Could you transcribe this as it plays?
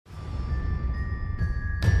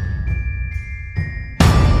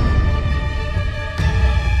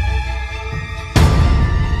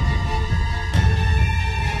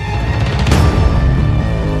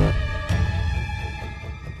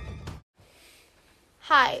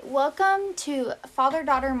Hi, welcome to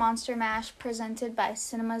Father-Daughter Monster Mash presented by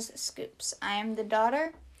Cinemas Scoops. I am the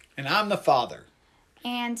daughter. And I'm the father.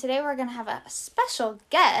 And today we're going to have a special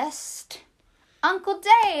guest, Uncle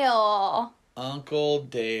Dale. Uncle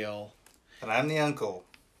Dale. And I'm the uncle.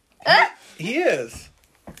 He is.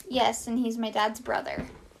 Yes, and he's my dad's brother.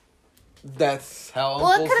 That's how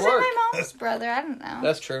Well, it uncles could have been work. my mom's brother. I don't know.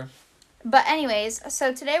 That's true. But anyways,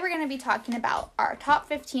 so today we're going to be talking about our top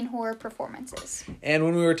 15 horror performances. And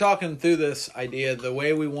when we were talking through this idea, the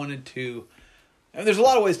way we wanted to... And there's a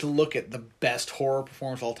lot of ways to look at the best horror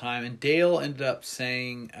performance of all time. And Dale ended up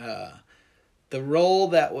saying the role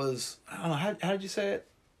that was... I don't know, how did you say it?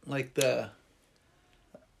 Like the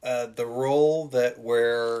role that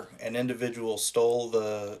where an individual stole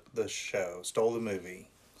the movie.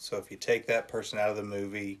 So if you take that person out of the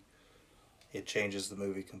movie, it changes the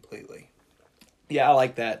movie completely. Yeah, I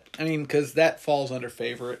like that. I mean, because that falls under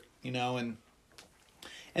favorite, you know, and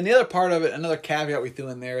the other part of it, another caveat we threw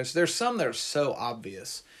in there is there's some that are so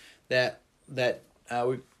obvious that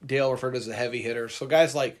Dale referred to as a heavy hitter. So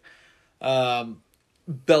guys like Bela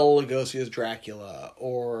Lugosi as Dracula,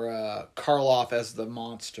 or Karloff as the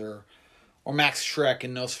monster, or Max Schreck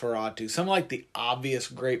in Nosferatu. Some like the obvious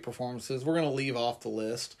great performances we're going to leave off the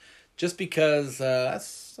list just because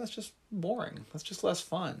that's just boring. That's just less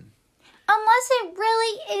fun. Unless it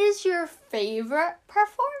really is your favorite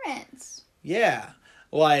performance. Yeah,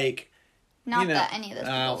 like... Not that any of those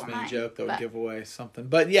people I was were making a mine, joke that but... would give away something.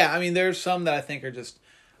 But yeah, I mean, there's some that I think are just...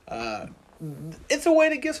 it's a way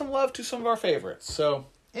to give some love to some of our favorites. So,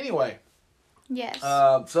 anyway. Yes.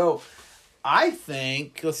 So, I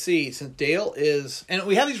think, let's see, since Dale is... And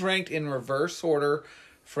we have these ranked in reverse order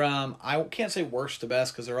from... I can't say worst to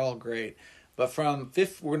best because they're all great. But from...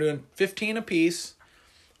 we're doing 15 apiece.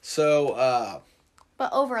 So...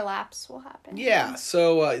 but overlaps will happen. Yeah,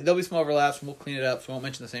 so there'll be some overlaps, and we'll clean it up, so we won't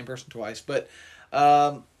mention the same person twice. But,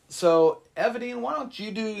 so, Evadine, why don't you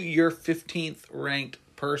do your 15th ranked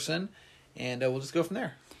person, and we'll just go from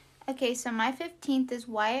there. Okay, so my 15th is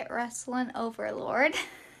Wyatt Russell in Overlord.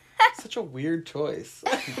 Such a weird choice.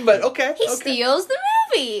 But, okay. He steals the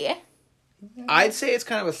movie. I'd say it's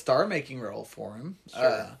kind of a star-making role for him.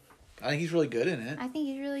 Sure. I think he's really good in it. I think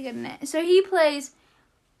he's really good in it. So he plays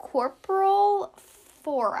Corporal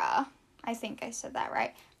Fora. I think I said that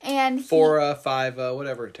right. And 4, 5,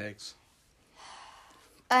 whatever it takes.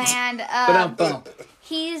 And Bump.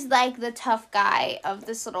 he's like the tough guy of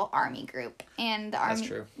this little army group, and the army, That's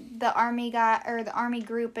true. The army guy or the army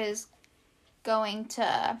group is going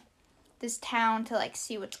to this town to like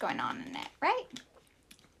see what's going on in it, right?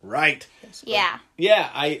 Right. Yeah.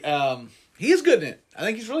 Yeah, he's good in it. I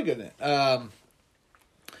think he's really good in it.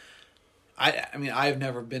 I mean, I've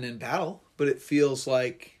never been in battle, but it feels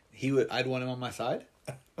like I'd want him on my side.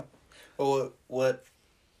 Well, what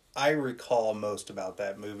I recall most about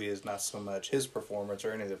that movie is not so much his performance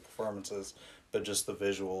or any of the performances, but just the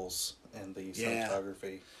visuals and the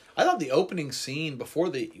cinematography. I thought the opening scene before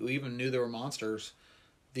we even knew there were monsters,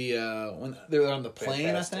 when they were on the plane,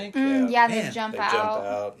 Fantastic. I think. Yeah, Man, they jump They out. jump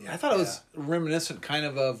out. I thought it was reminiscent kind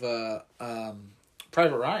of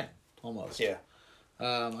Private Ryan, almost. Yeah.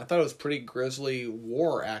 I thought it was pretty grisly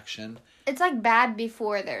war action. It's like bad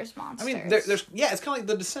before there's monsters. I mean, there's it's kind of like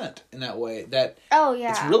The Descent in that way. That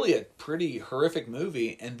it's really a pretty horrific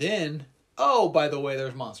movie, and then by the way,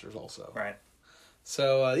 there's monsters also. Right.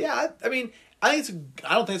 So I mean, I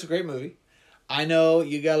don't think it's a great movie. I know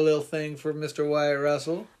you got a little thing for Mr. Wyatt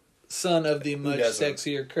Russell, son of the much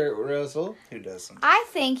sexier Kurt Russell. Who doesn't? I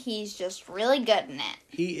think he's just really good in it.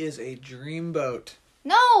 He is a dreamboat.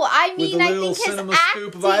 No, I mean, with a I little think his cinema acting...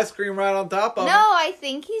 scoop of ice cream right on top of him. No, I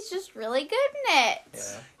think he's just really good in it.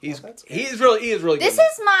 Yeah. He is really good. This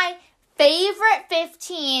is my favorite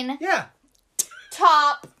 15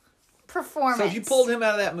 top performance. So if you pulled him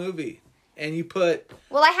out of that movie and you put...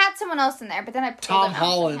 Well, I had someone else in there, but then I pulled Tom him out from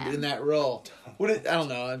Holland him. in that role. I don't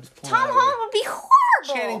know. I'm just pulling Tom Holland would be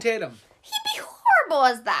horrible. Channing Tatum. He'd be horrible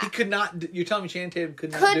as that. He could not... You're telling me Channing Tatum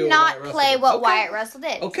could Could not play what Wyatt Russell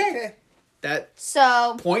did. Okay.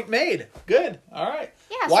 So... Point made. Good. All right.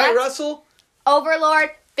 Yeah, so Wyatt Russell... Overlord,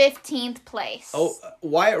 15th place. Oh,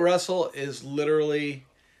 Wyatt Russell is literally...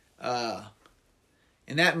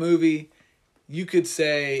 in that movie, you could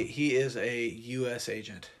say he is a U.S.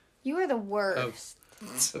 agent. You are the worst.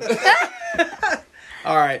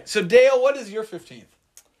 All right. So, Dale, what is your 15th?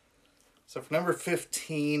 So for number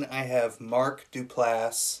 15, I have Mark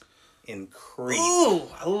Duplass in Creep. Ooh,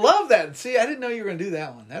 I love that. See, I didn't know you were going to do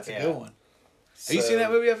that one. That's a good one. Have you seen that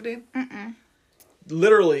movie, Evadine? Mm-mm.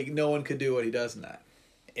 Literally, no one could do what he does in that.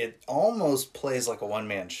 It almost plays like a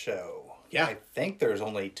one-man show. Yeah. I think there's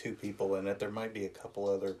only 2 people in it. There might be a couple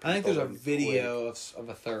other people. I think there's a in video of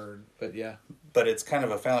a third, but yeah. But it's kind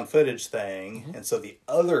of a found footage thing, Mm-hmm. and so the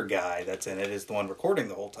other guy that's in it is the one recording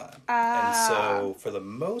the whole time. And so, for the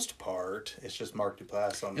most part, it's just Mark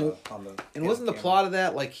Duplass on the. And wasn't the plot of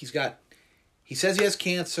that like he says he has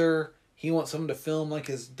cancer, he wants someone to film like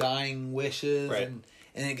his dying wishes, Right. and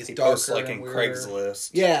it gets He darker posts like and in weirder.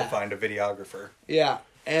 Craigslist Yeah. to find a videographer. Yeah,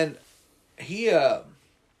 and he, I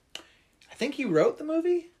think he wrote the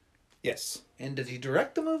movie, Yes, and did he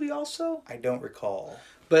direct the movie also? I don't recall.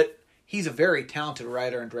 But he's a very talented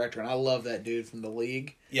writer and director, and I love that dude from The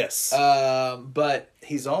League. Yes, But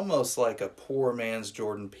he's almost like a poor man's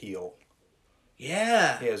Jordan Peele.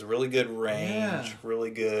 yeah, He has really good range, Yeah.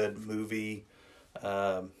 really good movie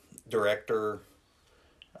director.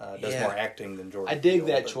 Does Yeah. more acting than Jordan. I dig Peele,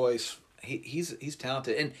 that but- choice. He's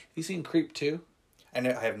talented, and have you seen Creep 2? I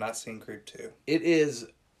have not seen Creep 2. It is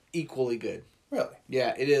equally good. Really?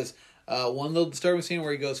 Yeah, it is. One little disturbing scene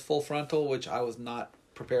where he goes full frontal, which I was not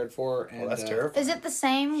prepared for. And Well, that's terrible. Is it the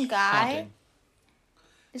same guy? haunting.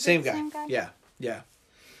 Is it Same the guy.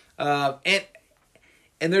 Yeah.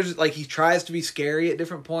 And there's like he tries to be scary at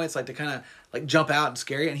different points, like to kind of like jump out and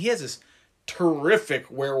scary, and he has this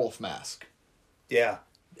terrific werewolf mask. Yeah.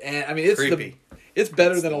 And I mean, it's Creepy. it's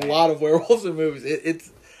better It's than a the lot of werewolves in movies. It's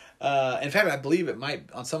in fact, I believe it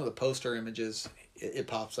might on some of the poster images. It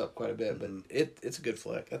pops up quite a bit, but it's a good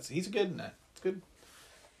flick. He's good in that. It's good.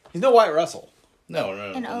 He's no Wyatt Russell. No.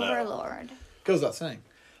 An overlord. Goes without saying.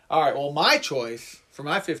 All right. Well, my choice for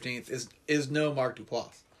my 15th is no Mark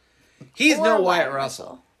Duplass. He's Or no Wyatt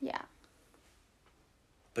Russell, Yeah.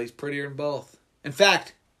 but he's prettier than both. In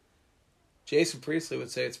fact, Jason Priestley would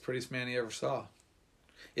say it's the prettiest man he ever saw.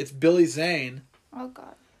 It's Billy Zane Oh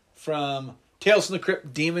God. from Tales from the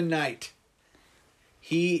Crypt, Demon Knight.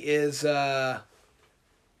 He is. I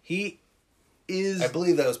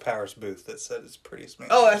believe that was Powers Booth that said it's pretty smooth.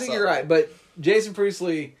 Oh, I think you're right. But Jason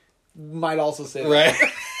Priestley might also say that. Right.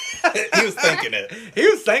 He was thinking it. He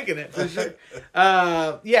was thinking it for sure.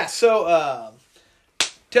 Yeah. So,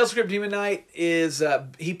 Tales from the Crypt, Demon Knight is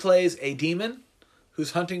he plays a demon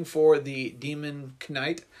who's hunting for the demon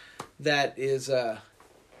Knight that is that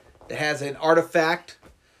has an artifact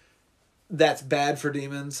that's bad for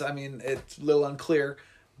demons. I mean, it's a little unclear,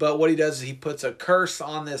 but what he does is he puts a curse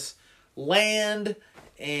on this land,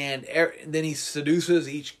 and then he seduces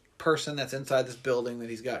each person that's inside this building that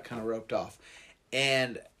he's got kind of roped off,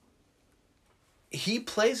 and he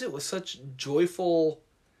plays it with such joyful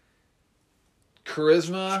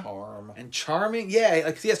charisma Charm. and charming. Yeah,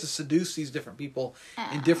 like he has to seduce these different people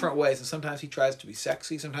in different ways, and sometimes he tries to be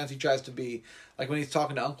sexy, sometimes he tries to be like when he's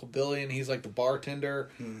talking to Uncle Billy and he's like the bartender.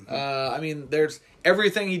 Mm-hmm. I mean, there's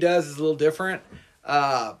everything he does is a little different.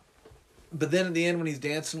 But then at the end when he's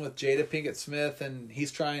dancing with Jada Pinkett Smith and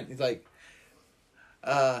he's trying to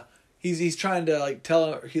like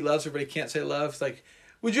tell her he loves her but he can't say love. It's like,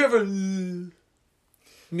 would you ever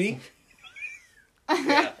me?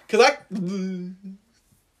 Yeah. Because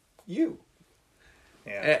you.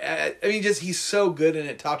 Yeah. I mean, just he's so good in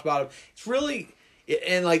it. Talked about him. It's really,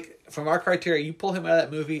 and like from our criteria, you pull him out of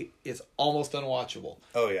that movie, it's almost unwatchable.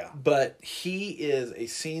 Oh, yeah. But he is a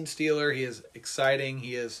scene stealer. He is exciting.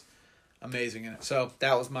 He is amazing in it. So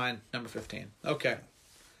that was mine, number 15. Okay,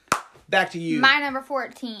 back to you. My number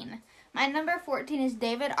 14. My number 14 is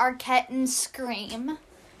David Arquette in Scream.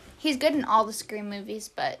 He's good in all the Scream movies,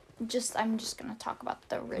 but I'm just gonna talk about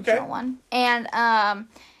the original one. And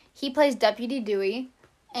he plays Deputy Dewey,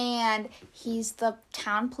 and he's the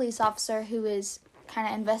town police officer who is kind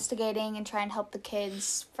of investigating and trying to help the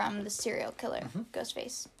kids from the serial killer,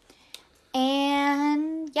 Ghostface.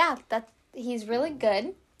 And yeah, he's really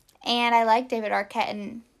good. And I like David Arquette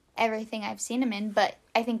in everything I've seen him in, but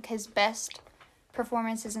I think his best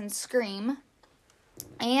performance is in Scream.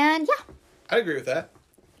 And yeah. I agree with that.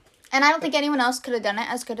 And I don't think anyone else could have done it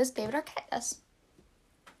as good as David Arquette does.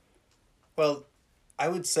 Well, I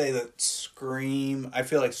would say that Scream, I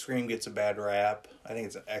feel like Scream gets a bad rap. I think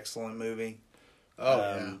it's an excellent movie.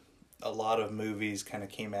 Oh, A lot of movies kind of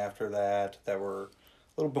came after that were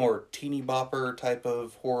a little more teeny bopper type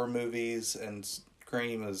of horror movies, and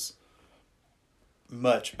Scream is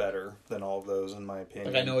much better than all of those, in my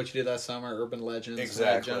opinion. Like I Know What You Did Last Summer, Urban Legends,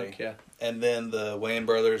 Exactly. That junk, yeah. And then the Wayans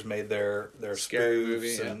brothers made their Scary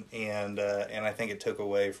spoofs, movie, and I think it took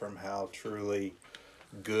away from how truly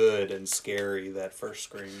good and scary that first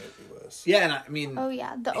Scream movie was. Yeah, and I mean, Oh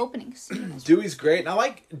yeah, the opening scene. Dewey's great, and I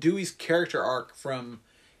like Dewey's character arc from,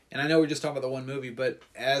 and I know we're just talking about the one movie, but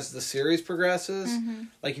as the series progresses,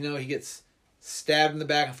 like, you know, he gets stabbed in the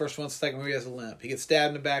back in the first one. The second movie, he has a limp. He gets stabbed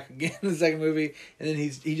in the back again in the second movie, and then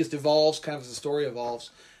he just evolves, kind of as the story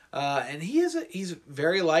evolves. And he's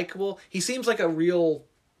very likable. He seems like a real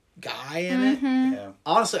guy in it. Yeah.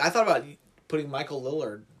 Honestly, I thought about putting Michael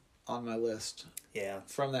Lillard on my list. Yeah.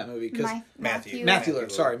 From that movie, because Matthew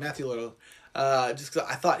Lillard. Sorry, Matthew Lillard. Just because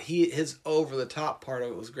I thought his over the top part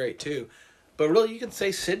of it was great too, but really you could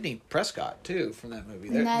say Sidney Prescott too from that movie.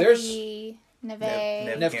 There's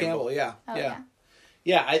Neve Campbell. Yeah, Oh,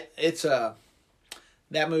 yeah. It's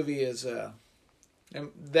that movie is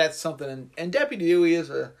and that's something. And Deputy Dewey is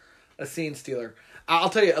a scene stealer. I'll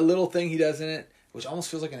tell you a little thing he does in it, which almost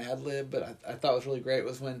feels like an ad lib, but I thought was really great.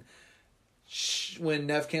 Was when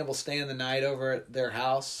Neve Campbell's staying the night over at their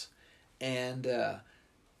house, and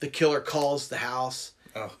the killer calls the house,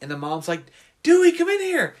 and the mom's like, "Dewey, come in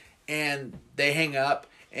here," and they hang up,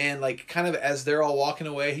 and like kind of as they're all walking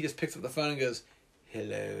away, he just picks up the phone and goes,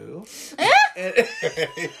 "Hello," and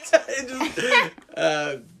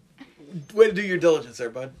way to do your diligence there,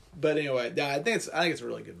 bud. But anyway, I think it's a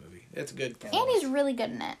really good movie. It's a good, and he's really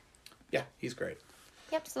good in it. Yeah, he's great.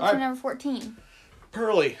 Yep. So that's number 14.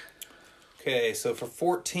 Pearly. Okay, so for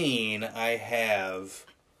 14, I have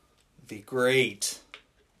the great,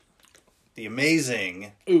 the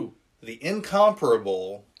amazing, the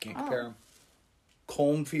incomparable, can't compare him,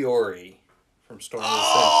 Colm Fiore from Storm of the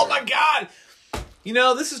Century. Oh my God! You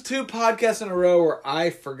know, this is 2 podcasts in a row where I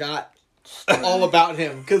forgot all about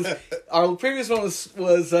him, because our previous one was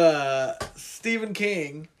Stephen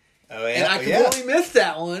King. Oh yeah, and I completely missed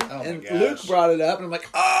that one. And Luke brought it up, and I'm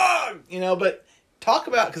like, but talk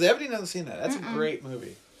about, because everybody hasn't seen that. That's a great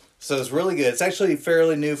movie. So it's really good. It's actually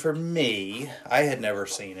fairly new for me. I had never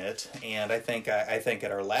seen it, and I think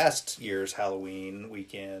at our last year's Halloween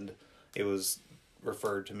weekend, it was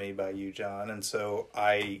referred to me by you, John, and so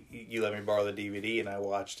you let me borrow the DVD, and I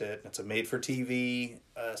watched it. It's a made-for-TV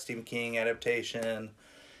Stephen King adaptation,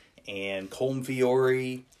 and Colm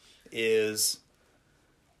Fiore is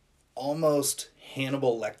almost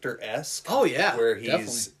Hannibal Lecter-esque. Oh yeah, where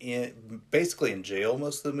he's basically in jail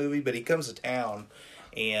most of the movie, but he comes to town,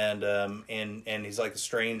 and he's like a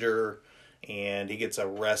stranger, and he gets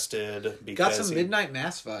arrested because got some Midnight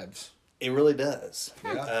Mass vibes. It really does.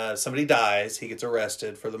 Yeah. Somebody dies, he gets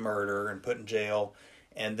arrested for the murder and put in jail,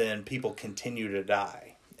 and then people continue to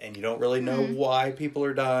die, and you don't really know why people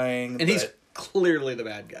are dying. And he's clearly the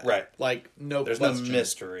bad guy, right? Like there's no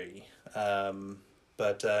mystery.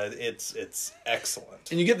 But it's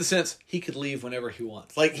excellent. And you get the sense he could leave whenever he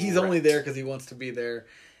wants. Like, he's only there because he wants to be there.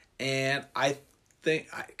 And I think,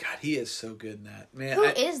 God, he is so good in that. Man, Who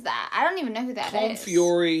is that? I don't even know who that Colm is.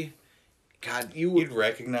 Fiore. God, you'd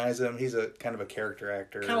recognize him. He's a kind of a character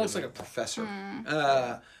actor. Kind of looks like a professor.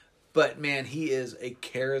 But, man, he is a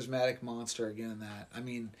charismatic monster again in that. I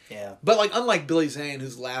mean, yeah. But, like, unlike Billy Zane,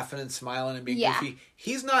 who's laughing and smiling and being goofy,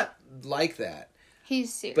 he's not like that.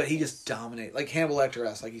 He's serious. But he just dominates. Like Hannibal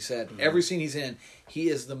Lecter-esque, like you said. Every scene he's in, he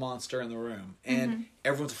is the monster in the room. And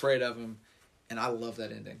everyone's afraid of him. And I love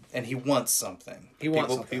that ending. And he wants something.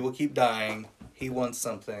 People keep dying. He wants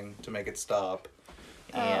something to make it stop.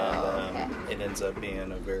 And it ends up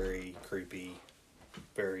being a very creepy,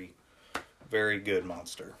 very, very good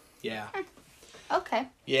monster. Yeah. Okay.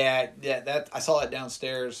 Yeah, that I saw that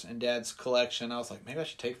downstairs in Dad's collection. I was like, maybe I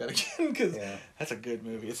should take that again, because that's a good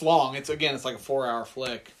movie. It's long. It's like a 4-hour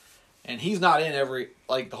flick, and he's not in the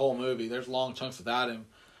whole movie. There's long chunks without him.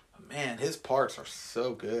 But man, his parts are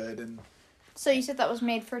so good. And so you said that was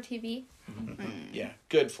made for TV? Yeah,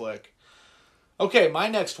 good flick. Okay, my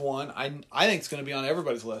next one I think it's going to be on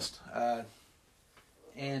everybody's list,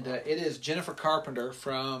 and it is Jennifer Carpenter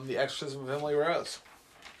from The Exorcism of Emily Rose.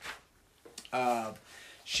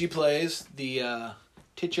 She plays the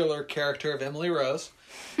titular character of Emily Rose.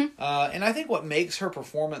 And I think what makes her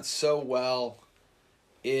performance so well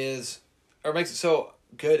makes it so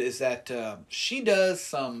good is that she does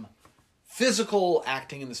some physical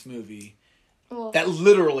acting in this movie that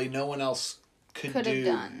literally no one else could do. Have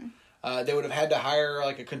done. They would have had to hire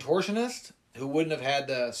like a contortionist who wouldn't have had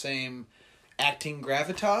the same acting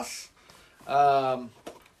gravitas.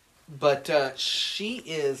 But she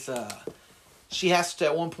is... she has to,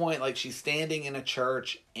 at one point, like, she's standing in a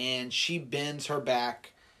church, and she bends her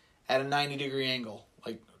back at a 90-degree angle,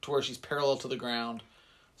 like, to where she's parallel to the ground,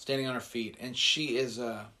 standing on her feet. And she is,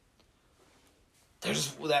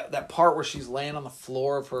 there's that part where she's laying on the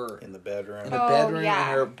floor of her... In the bedroom. And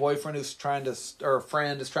her boyfriend friend is trying to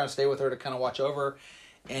stay with her to kind of watch over her.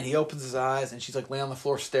 And he opens his eyes, and she's, like, laying on the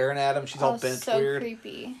floor staring at him. She's all bent weird.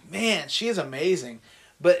 Creepy. Man, she is amazing.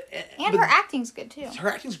 Her acting's good too. Her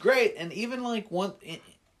acting's great, and even like near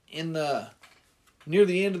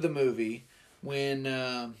the end of the movie, when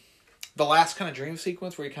the last kind of dream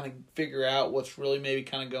sequence where you kind of figure out what's really maybe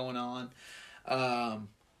kind of going on.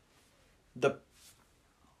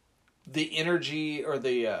 The energy or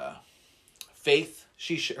the faith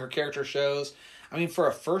her character shows. I mean, for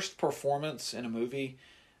a first performance in a movie,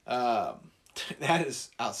 that is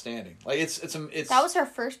outstanding. Like it's that was her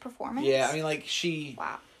first performance. Yeah, I mean, like she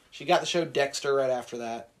got the show Dexter right after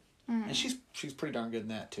that, and she's pretty darn good in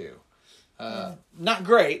that too. Not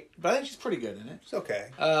great, but I think she's pretty good in it. It's okay.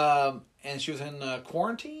 And she was in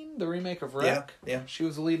Quarantine, the remake of Wreck. Yeah. She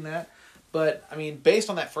was the lead in that. But, I mean, based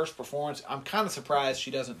on that first performance, I'm kind of surprised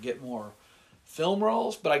she doesn't get more film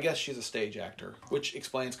roles, but I guess she's a stage actor, which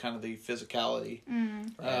explains kind of the physicality.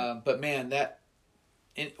 Right. But, man,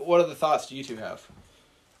 what other thoughts do you two have?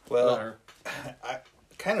 Well, I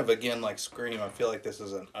kind of, again, like Scream, I feel like this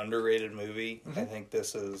is an underrated movie. I think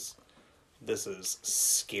this is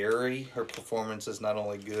scary. Her performance is not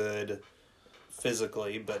only good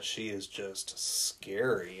physically, but she is just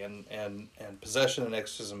scary. And possession and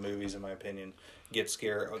exorcism movies, in my opinion, get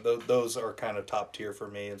scary. Those are kind of top tier for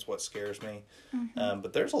me. It's what scares me.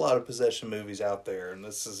 But there's a lot of possession movies out there, and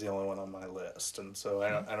this is the only one on my list. And so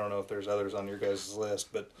I don't know if there's others on your guys'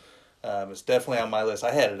 list, but it's definitely on my list.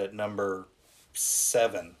 I had it at number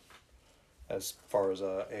 7 as far as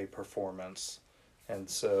a performance. And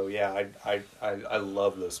so, yeah, I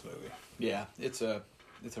love this movie. Yeah, it's a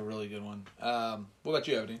really good one. What about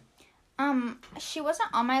you, Ebony? She wasn't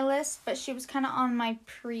on my list, but she was kind of on my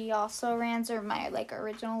also rans or my like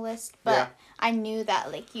original list. But I knew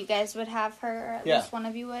that like you guys would have her, or at least one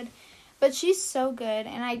of you would. But she's so good,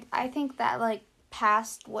 and I think that like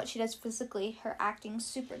past what she does physically, her acting's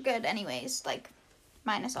super good. Anyways, like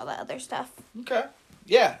minus all that other stuff. Okay.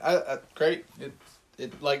 Yeah, great.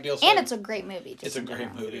 It like Dale said, and it's a great movie. It's a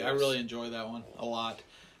great movie. I really enjoy that one a lot.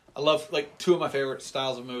 I love, like, 2 of my favorite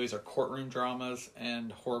styles of movies are courtroom dramas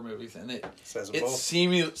and horror movies, and it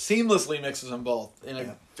seamlessly mixes them both in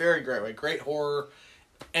a very great way. Great horror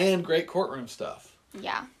and great courtroom stuff.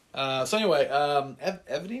 Yeah. So anyway,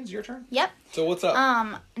 Ebony, it's your turn? Yep. So what's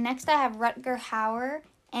up? Next I have Rutger Hauer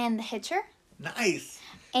and The Hitcher. Nice.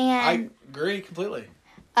 And I agree completely.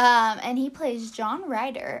 And he plays John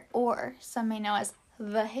Ryder, or some may know as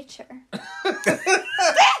The Hitcher.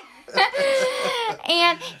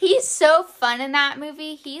 And he's so fun in that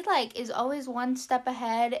movie. He, like, is always one step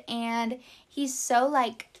ahead, and he's so,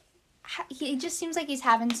 like, he just seems like he's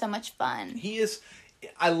having so much fun. He is.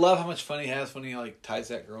 I love how much fun he has when he, like, ties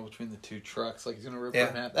that girl between the 2 trucks. Like, he's going to rip her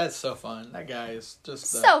in half. That's so fun. That guy is just...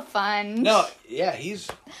 so fun. No, yeah, he's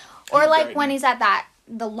or, like, when he's at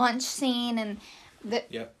the lunch scene, and...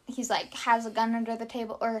 he's like has a gun under the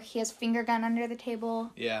table, or he has a finger gun under the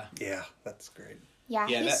table. Yeah, that's great. Yeah,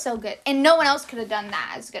 he's so good, and no one else could have done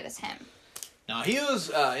that as good as him. No, he was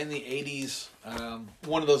in the 80s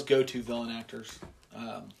one of those go-to villain actors. I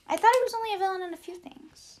thought he was only a villain in a few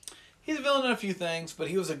things. He's a villain in a few things, but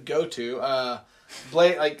he was a go-to.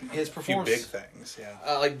 Blade, like his performance, a few big things,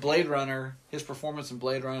 like Blade Runner. His performance in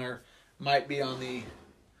Blade Runner might be on the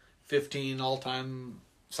 15 all-time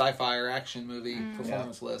sci-fi or action movie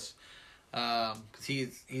performance list, because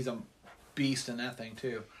he's a beast in that thing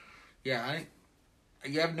too. Yeah,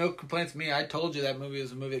 you have no complaints with me. I told you that movie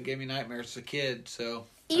was a movie that gave me nightmares as a kid. So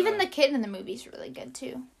even the kid in the movie's really good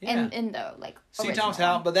too. Yeah. In the like. See Thomas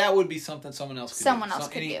Howell, but that would be something someone else could do. Else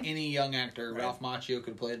could do. Any young actor, Ralph Macchio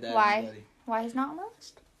could have played that. Why he's not on the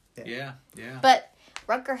list? Yeah. But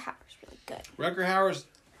Rutger Hauer's really good. Rutger Hauer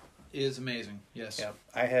is amazing. Yes. Yeah,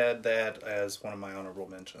 I had that as one of my honorable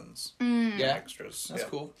mentions. Yeah, extras. That's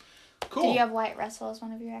cool. Cool. Did you have Wyatt Russell as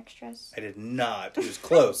one of your extras? I did not. He was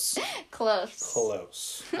close.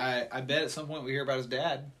 Close. I bet at some point we hear about his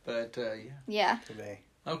dad, but yeah. Today.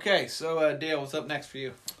 Okay, so Dale, what's up next for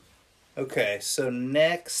you? Okay, so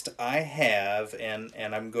next I have, and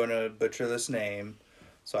I'm going to butcher this name,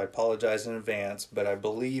 so I apologize in advance, but I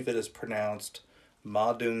believe it is pronounced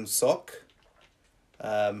Ma Dong-seok,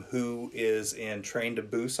 who is in Train to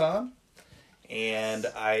Busan. And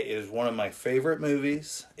is one of my favorite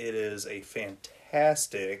movies. It is a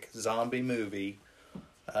fantastic zombie movie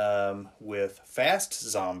with fast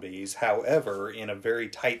zombies, however, in a very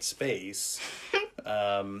tight space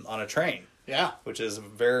on a train. Yeah, which is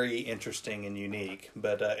very interesting and unique.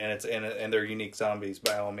 But and they're unique zombies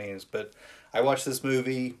by all means. But I watched this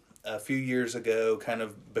movie a few years ago, kind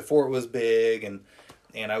of before it was big,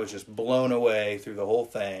 and I was just blown away through the whole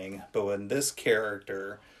thing. But when this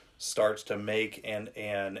character starts to make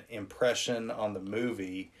an impression on the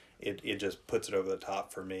movie, it just puts it over the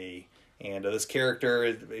top for me. And this character,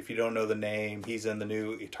 if you don't know the name, he's in the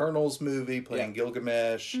new Eternals movie playing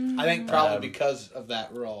Gilgamesh. I think probably because of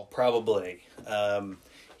that role. Probably.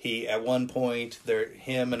 He, at one point,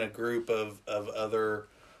 him and a group of other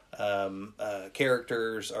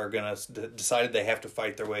characters are going to decided they have to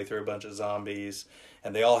fight their way through a bunch of zombies,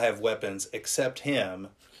 and they all have weapons except him,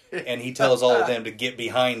 and he tells all of them to get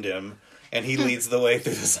behind him. And he leads the way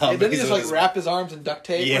through the zombies. Didn't he just like wrap his arms in duct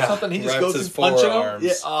tape or something? He just goes and punches them.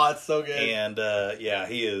 Yeah. Oh, it's so good. And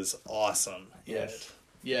he is awesome. Yes.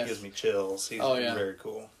 He gives me chills. He's very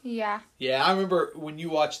cool. Yeah. Yeah, I remember when you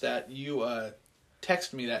watched that, you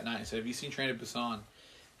texted me that night and said, "Have you seen Train to Busan?" And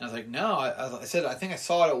I was like, "No." I said, "I think I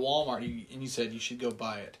saw it at Walmart," and you said you should go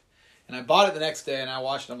buy it. And I bought it the next day, and I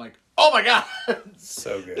watched it. I'm like, "Oh my god,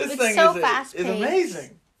 so good! This it's thing so is fast-paced.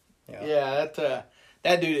 amazing." Yeah,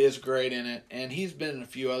 that dude is great in it, and he's been in a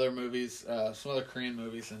few other movies, some other Korean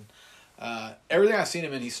movies, and everything I've seen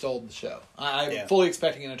him in, he stole the show. I'm fully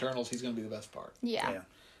expecting in Eternals he's going to be the best part. Yeah.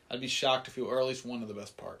 I'd be shocked if he were at least one of the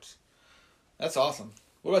best parts. That's awesome.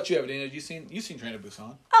 What about you, Evelina? You've seen Train to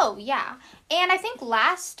Busan? Oh yeah, and I think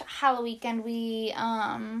last Halloween weekend we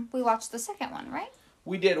watched the second one, right?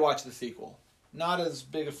 We did watch the sequel. Not as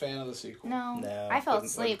big a fan of the sequel. No, I fell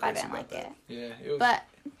asleep. I didn't like it. Yeah, it was.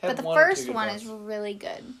 But the first one is really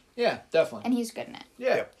good. Yeah, definitely. And he's good in it.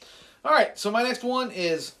 Yeah. All right, so my next one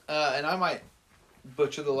is, and I might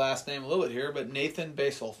butcher the last name a little bit here, but Nathan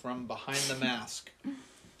Basel from Behind the Mask.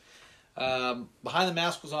 Behind the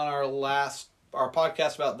Mask was on our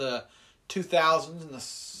podcast about the 2000s in the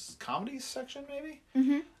comedies section, maybe?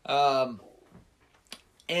 Mm-hmm.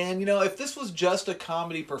 And, if this was just a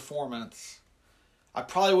comedy performance, I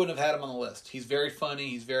probably wouldn't have had him on the list. He's very funny.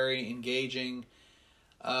 He's very engaging.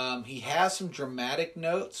 He has some dramatic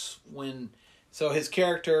notes so his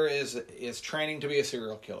character is training to be a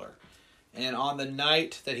serial killer. And on the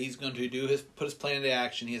night that he's going to put his plan into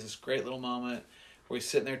action, he has this great little moment where he's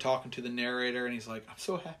sitting there talking to the narrator, and he's like, "I'm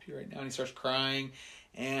so happy right now," and he starts crying.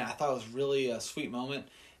 And I thought it was really a sweet moment.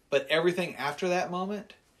 But everything after that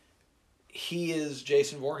moment, he is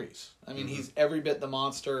Jason Voorhees. I mean, he's every bit the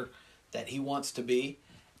monster that he wants to be.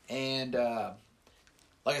 And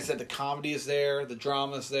like I said, the comedy is there, the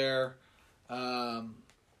drama is there.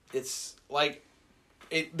 It's like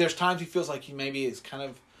there's times he feels like he maybe is kind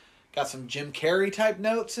of got some Jim Carrey type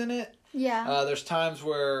notes in it. Yeah. There's times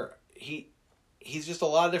where he's just a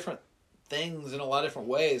lot of different things in a lot of different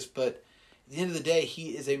ways, but at the end of the day, he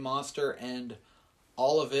is a monster, and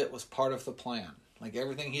all of it was part of the plan. Like,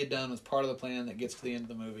 everything he had done was part of the plan that gets to the end of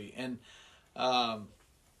the movie. And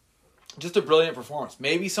just a brilliant performance.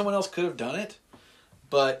 Maybe someone else could have done it,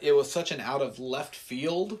 but it was such an out of left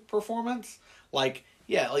field performance. Like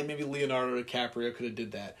maybe Leonardo DiCaprio could have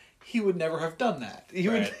did that. He would never have done that. He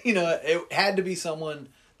would, it had to be someone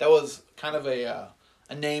that was kind of a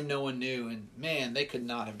name no one knew, and man, they could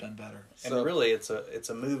not have done better. And really, it's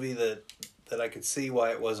a movie that I could see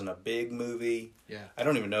why it wasn't a big movie. Yeah. I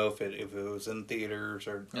don't even know if it was in theaters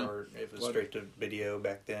or if it was straight to video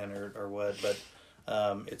back then or what, but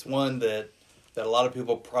it's one that a lot of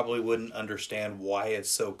people probably wouldn't understand why it's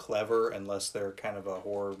so clever unless they're kind of a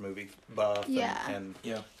horror movie buff. Yeah. And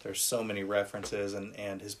there's so many references,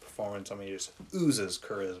 and his performance, I mean, he just oozes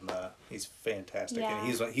charisma. He's fantastic. Yeah.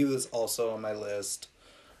 And he was also on my list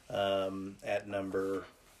at number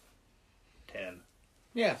 10.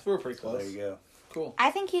 Yeah, so we're pretty close. So there you go. Cool.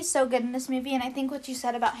 I think he's so good in this movie, and I think what you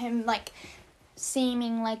said about him, like,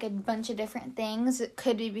 seeming like a bunch of different things, it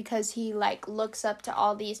could be because he, like, looks up to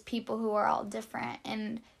all these people who are all different,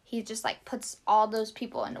 and he just, like, puts all those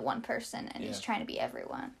people into one person, and he's trying to be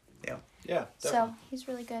everyone. Yeah. Yeah, So, definitely. he's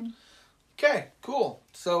really good. Okay, cool.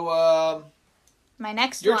 So, My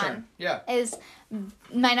next your one turn. Yeah. is,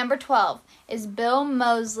 my number 12, is Bill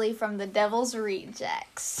Moseley from The Devil's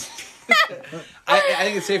Rejects. I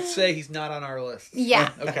think it's safe to say he's not on our list.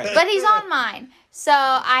 Yeah. Okay. But he's on mine.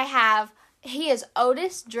 So he is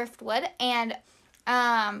Otis Driftwood, and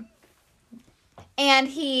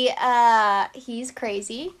he's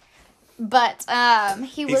crazy, but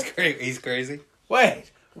He's crazy.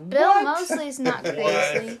 Wait. Bill what? Moseley's not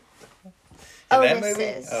crazy. In Otis that movie?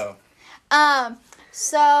 is. Oh.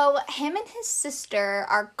 So him and his sister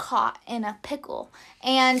are caught in a pickle,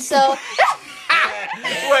 and so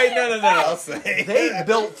Wait, no. I'll say. They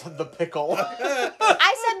built the pickle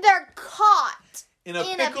I said they're caught in a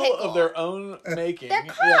pickle of their own making. They're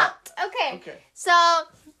caught. Yeah. Okay. So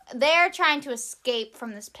they're trying to escape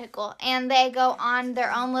from this pickle, and they go on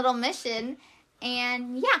their own little mission,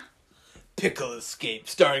 and yeah. Pickle Escape,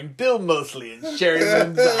 starring Bill Moseley and Sherry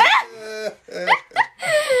Moonves.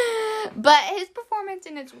 But his performance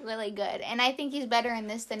in it's really good, and I think he's better in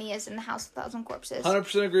this than he is in The House of a Thousand Corpses.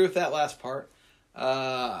 100% agree with that last part.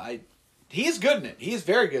 He is good in it. He is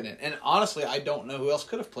very good in it. And honestly, I don't know who else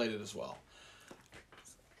could have played it as well.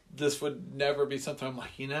 This would never be something I'm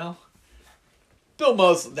like, Bill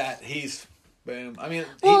Moss, he's, boom. I mean,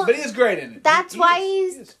 but he is great in it. That's why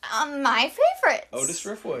he's on my favorites. Otis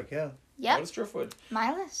Driftwood, yeah. Yep. Otis Driftwood.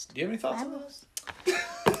 My list. Do you have any thoughts on this?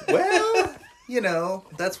 Well,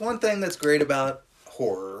 that's one thing that's great about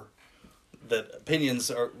horror. That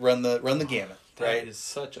opinions run the gamut, right? That is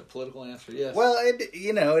such a political answer, yes. Well,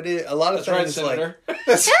 a lot of that's things right,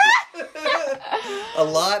 a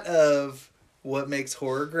lot of what makes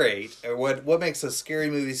horror great, or what makes a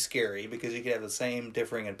scary movie scary, because you can have the same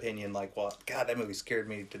differing opinion, like, well, God, that movie scared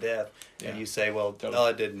me to death, and you say, well, totally. No,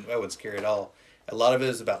 it didn't. That wasn't scary at all. A lot of it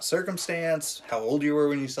is about circumstance, how old you were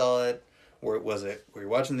when you saw it, were you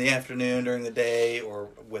watching in the afternoon during the day, or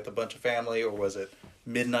with a bunch of family, or was it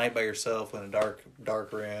midnight by yourself in a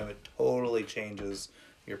dark room? It totally changes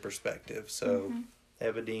your perspective. So,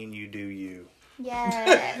 Evadine, you do you.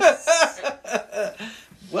 Yes.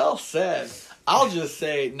 Well said. I'll just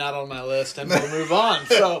say not on my list and we'll move on.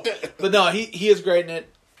 So, but no, he is great in it.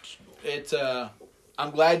 It's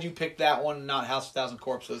I'm glad you picked that one, not House of 1,000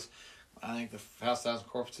 Corpses. I think the House of 1,000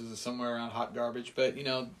 Corpses is somewhere around hot garbage, but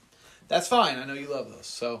that's fine. I know you love those.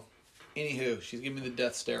 So, anywho, she's giving me the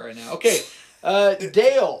death stare right now. Okay,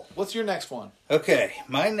 Dale, what's your next one? Okay,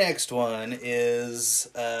 my next one is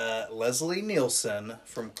Leslie Nielsen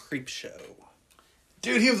from Creepshow.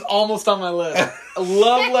 Dude, he was almost on my list. I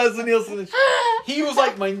love Leslie Nielsen. He was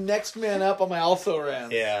like my next man up on my also ran.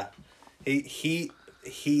 Yeah. He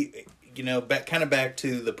back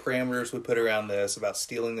to the parameters we put around this about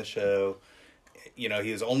stealing the show. He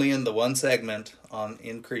was only in the one segment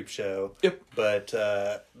in Creepshow. Yep.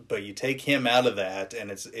 But you take him out of that, and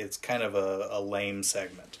it's kind of a lame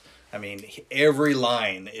segment. I mean, every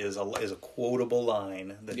line is a quotable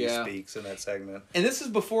line that he speaks in that segment. And this is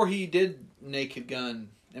before he did Naked Gun,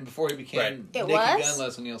 and before he became Naked Gun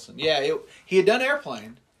Leslie Nielsen. Yeah, he had done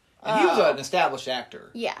Airplane, and he was an established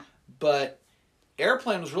actor. Yeah. But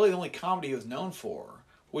Airplane was really the only comedy he was known for,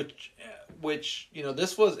 which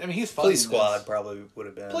this was. I mean, he's funny. Police Squad probably would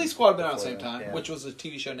have been. Police Squad had been out at the same time, which was a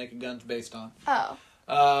TV show Naked Gun's based on. Oh.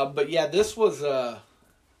 But yeah, this was.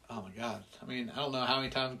 Oh my God! I mean, I don't know how many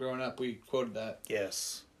times growing up we quoted that.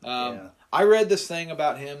 Yes. I read this thing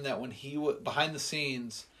about him that when he was behind the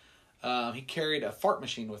scenes, he carried a fart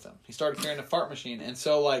machine with him. He started carrying a fart machine, and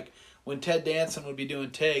so like when Ted Danson would be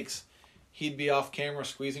doing takes, he'd be off camera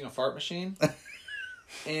squeezing a fart machine.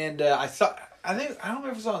 And I don't remember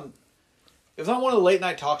if it was on one of the late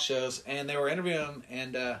night talk shows, and they were interviewing him,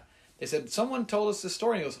 and they said, someone told us this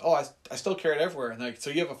story. And he goes, oh, I still carry it everywhere. And they're like, so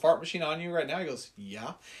you have a fart machine on you right now? He goes,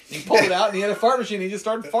 yeah. And he pulled it out, and he had a fart machine, and he just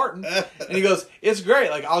started farting. And he goes, it's great.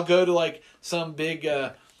 Like, I'll go to, like, some big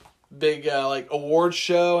like, award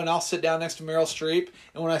show, and I'll sit down next to Meryl Streep.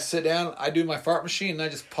 And when I sit down, I do my fart machine, and I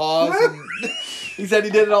just pause. And he said he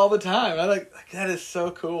did it all the time. I'm like, that is so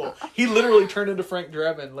cool. He literally turned into Frank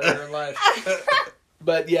Drebin later in life.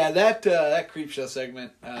 But, yeah, that Creepshow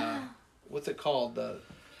segment, what's it called?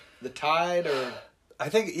 The Tide, or I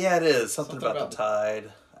think it is something about the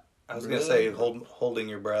tide. I was gonna say holding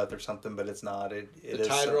your breath or something, but it's not. It the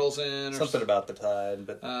tide rolls in. Or something about the tide,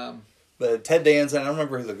 but Ted Danson. I don't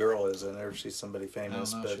remember who the girl is in there. She's somebody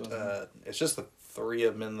famous, but it's just the three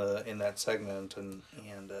of them in that segment, and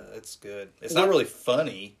it's good. It's not really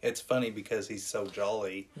funny. It's funny because he's so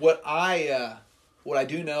jolly. What I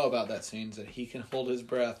do know about that scene is that he can hold his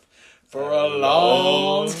breath for a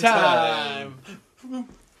long time.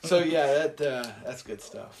 So yeah, that's good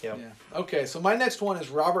stuff. Yep. Yeah. Okay, so my next one is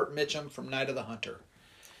Robert Mitchum from Night of the Hunter,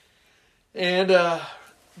 and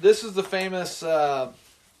this is the famous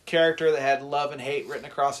character that had love and hate written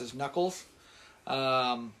across his knuckles.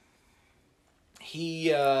 He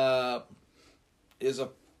is a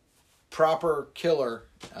proper killer.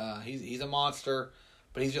 He's a monster,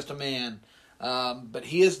 but he's just a man. But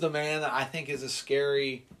he is the man that I think is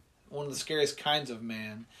one of the scariest kinds of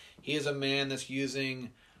man. He is a man that's using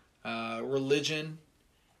religion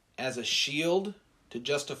as a shield to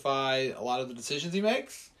justify a lot of the decisions he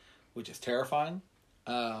makes, which is terrifying,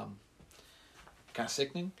 kind of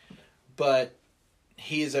sickening. But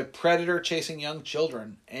he is a predator chasing young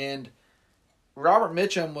children, and Robert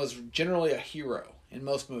Mitchum was generally a hero in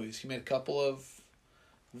most movies. He made a couple of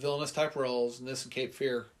villainous type roles, in this and Cape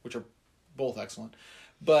Fear, which are both excellent.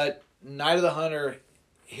 But Night of the Hunter,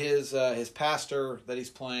 his pastor that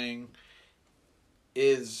he's playing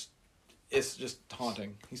it's just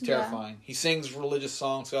haunting. He's terrifying. Yeah. He sings religious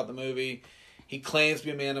songs throughout the movie. he claims to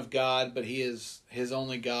be a man of God, but his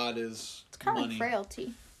only God is It's kind of money. like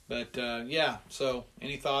frailty. But yeah, so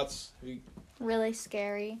any thoughts? Really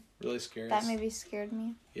scary. Really scary. That movie scared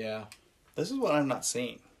me. Yeah. This is what I'm not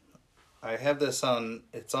seeing. I have this on.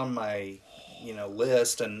 It's on my,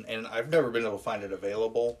 list, and I've never been able to find it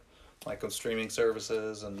available, like on streaming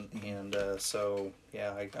services, and so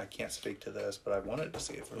yeah, I can't speak to this, but I wanted to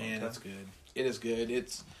see it for a long time. Man, it's good. It is good.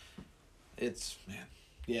 It's man.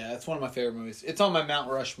 Yeah, it's one of my favorite movies. It's on my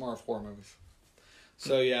Mount Rushmore of horror movies.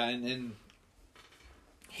 So yeah, and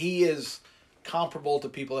he is comparable to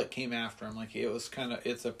people that came after him. Like it's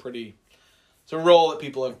a role that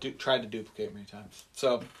people have tried to duplicate many times.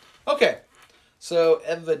 So, okay. So,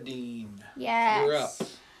 Evadine. Yes. You're up.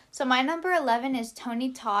 So my number 11 is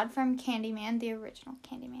Tony Todd from Candyman, the original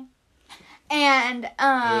Candyman. And,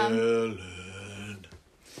 Helen.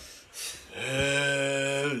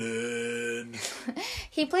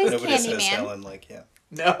 he plays Nobody says Candyman. Ellen like him.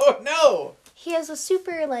 No. He has a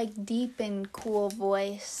super, deep and cool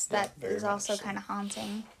voice that very is also much so. kind of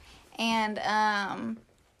haunting. And,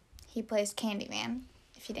 he plays Candyman,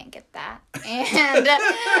 if you didn't get that. And,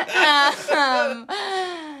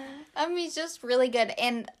 he's just really good.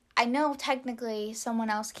 And I know technically someone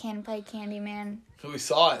else can play Candyman. We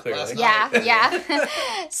saw it Clearly. last Yeah, night. yeah.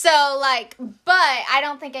 So, but I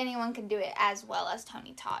don't think anyone can do it as well as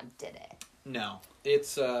Tony Todd did it. No.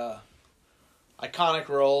 It's iconic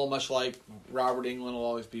role, much like Robert Englund will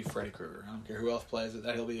always be Freddy Krueger. I don't care who else plays it,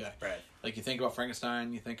 that he'll be a... Right. Like, you think about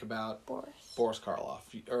Frankenstein, you think about Boris Karloff,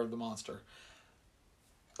 or the monster.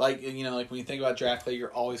 Like, like when you think about Dracula,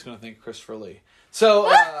 you're always going to think Christopher Lee. So,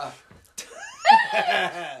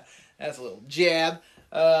 that's a little jab.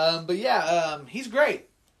 But yeah, he's great.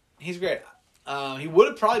 He's great. He would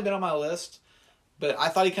have probably been on my list, but I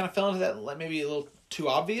thought he kind of fell into that maybe a little too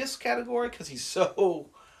obvious category because he's so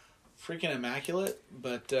freaking immaculate.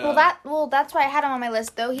 But that's why I had him on my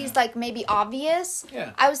list. Though he's maybe obvious.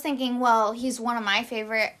 Yeah. I was thinking, well, he's one of my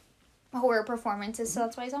favorite horror performances, so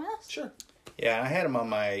that's why he's on my list. Sure. Yeah, and I had him on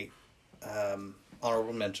my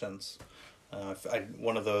honorable mentions.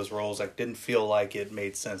 One of those roles, I didn't feel like it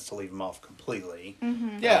made sense to leave him off completely.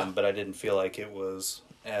 Mm-hmm. Yeah. But I didn't feel like it was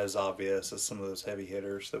as obvious as some of those heavy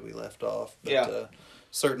hitters that we left off. But, Yeah.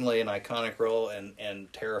 Certainly an iconic role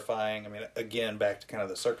and terrifying. I mean, again, back to kind of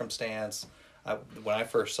the circumstance. When I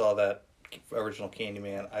first saw that original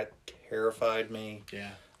Candyman, it terrified me. Yeah.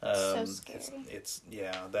 So scary. It's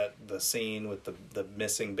that the scene with the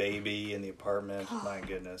missing baby in the apartment. My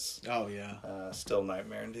goodness. Oh, yeah. Still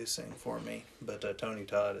nightmare inducing for me. But Tony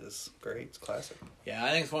Todd is great. It's classic. Yeah,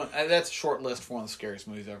 I think that's a short list for one of the scariest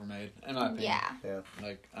movies ever made, in my opinion. Yeah. Yeah.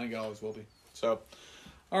 Like, I think it always will be. So,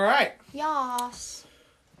 all right. Yas.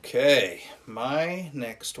 Okay, my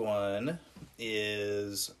next one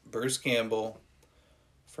is Bruce Campbell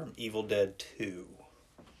from Evil Dead 2.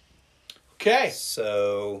 Okay.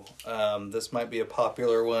 So, this might be a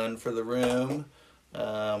popular one for the room,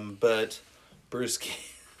 but Bruce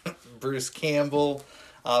Campbell,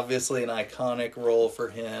 obviously an iconic role for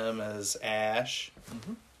him as Ash.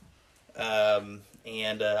 Mm-hmm.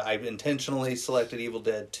 And I intentionally selected Evil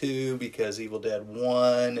Dead 2 because Evil Dead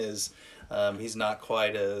 1 is... he's not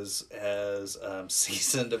quite as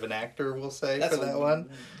seasoned of an actor, we'll say, That's for that one.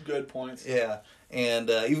 Good points. Yeah. And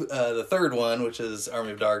the third one, which is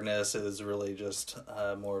Army of Darkness, is really just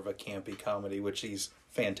more of a campy comedy, which he's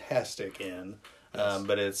fantastic in. Yes.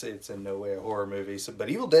 But it's in no way a horror movie. So, but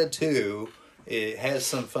Evil Dead 2, it has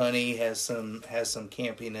some funny, has some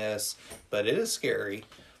campiness, but it is scary.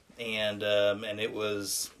 And it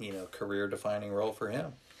was, career defining role for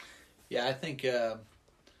him. Yeah, I think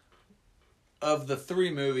of the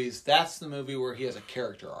three movies, that's the movie where he has a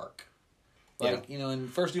character arc. Like, in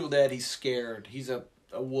First Evil Dead, he's scared. He's a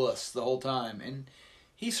wuss the whole time. And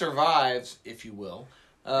he survives, if you will.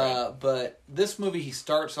 Right. But this movie, he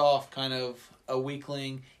starts off kind of a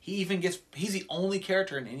weakling. He's the only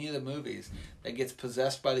character in any of the movies that gets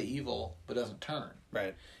possessed by the evil, but doesn't turn.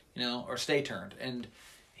 Right. Or stay turned. And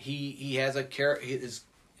he has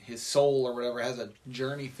his soul or whatever has a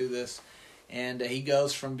journey through this. And he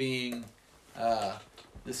goes from being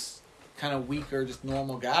this kind of weaker, just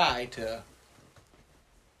normal guy to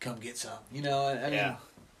come get some, I mean,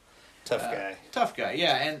 tough guy. Tough guy,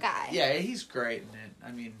 yeah, and yeah, he's great in it.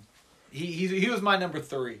 I mean, he was my number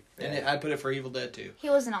 3, and I put it for Evil Dead 2. He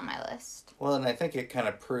wasn't on my list. Well, and I think it kind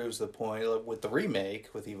of proves the point with the remake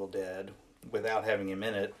with Evil Dead, without having him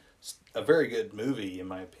in it. A very good movie, in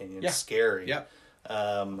my opinion. Yeah. Scary. Yeah.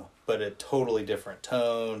 But a totally different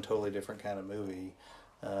tone, totally different kind of movie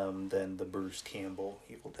than the Bruce Campbell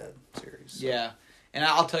Evil Dead series. So. Yeah, And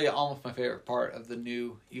I'll tell you, almost my favorite part of the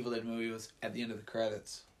new Evil Dead movie was at the end of the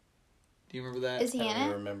credits. Do you remember that? Is he in I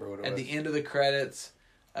don't it? remember what it At was. the end of the credits,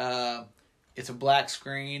 it's a black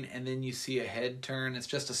screen, and then you see a head turn. It's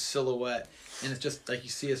just a silhouette, and it's just like you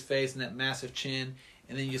see his face and that massive chin,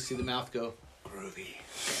 and then you see the mouth go groovy.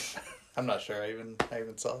 I'm not sure. I even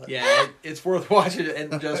saw that. Yeah, it's worth watching it,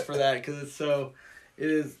 and just for that, because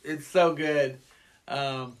it's so good.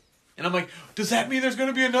 And I'm like, does that mean there's going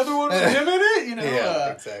to be another one with him in it? You know?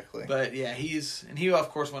 Yeah, exactly. But yeah, he of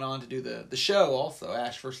course went on to do the show also,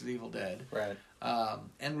 Ash vs. Evil Dead. Right.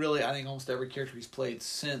 And really, I think almost every character he's played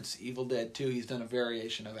since Evil Dead 2, he's done a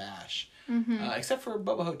variation of Ash. Mm-hmm. Except for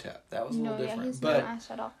Bubba Hotep. That was a little different. Yeah, he's but, not Ash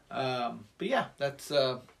at all. but yeah, that's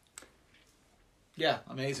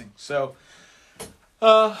amazing. So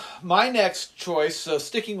my next choice, so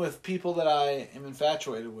sticking with people that I am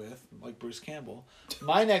infatuated with, like Bruce Campbell,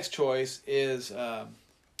 my next choice is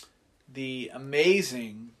the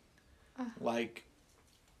amazing, like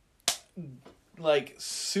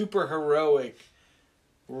super heroic,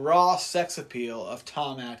 raw sex appeal of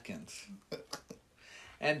Tom Atkins.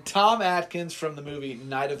 And Tom Atkins from the movie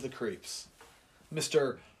Night of the Creeps.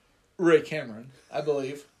 Mr. Ray Cameron, I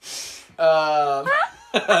believe. I've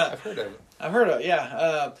heard of it. I've heard of it,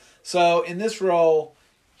 yeah. So in this role,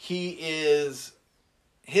 his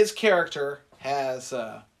character has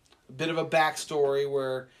a bit of a backstory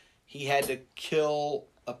where he had to kill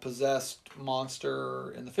a possessed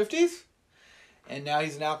monster in the 50s. And now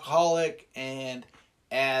he's an alcoholic, and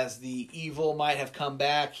as the evil might have come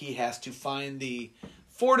back, he has to find the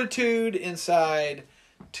fortitude inside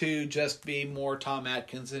to just be more Tom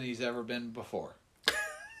Atkins than he's ever been before.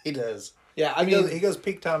 He does. Yeah, I He mean, goes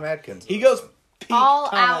peak Tom Atkins. he goes peak All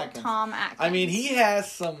Tom out Atkins. Tom Atkins. I mean, he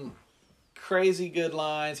has some crazy good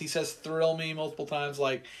lines. He says "thrill me" multiple times.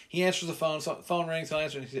 Like, he answers the phone, so phone rings, he'll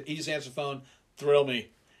answer, and he just answers the phone, "thrill me,"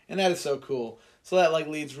 and that is so cool. So that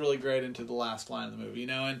leads really great into the last line of the movie, you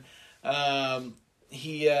know. And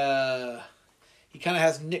he kind of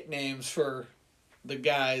has nicknames for the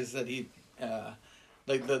guys that he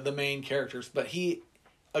like the main characters. But he,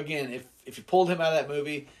 again, if you pulled him out of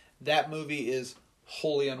that movie is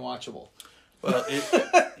wholly unwatchable. Well,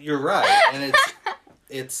 you're right, and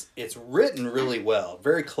it's written really well,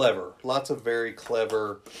 very clever. Lots of very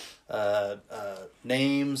clever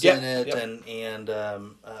names in it,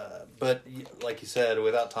 but like you said,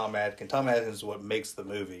 without Tom Atkins is what makes the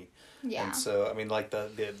movie. Yeah. And so, I mean, like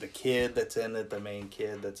the kid that's in it, the main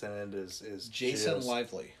kid that's in it is Jason just,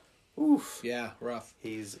 Lively. Oof. Yeah, rough.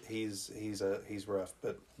 He's rough,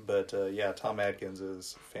 but yeah, Tom Atkins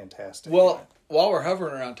is fantastic. Well, while we're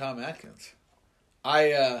hovering around Tom Atkins,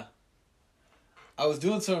 I was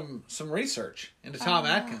doing some research into Tom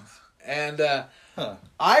Atkins, and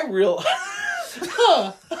I realized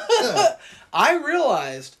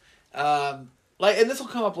and this will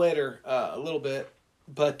come up later a little bit,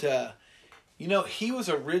 but he was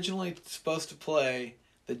originally supposed to play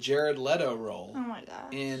the Jared Leto role. Oh my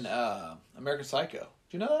god. In American Psycho. Do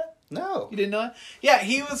you know that? No. You didn't know that? Yeah,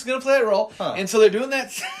 he was going to play that role. Huh. And so they're doing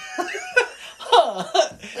that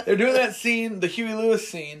they're doing that scene, the Huey Lewis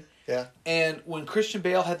scene. Yeah. And when Christian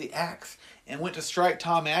Bale had the axe and went to strike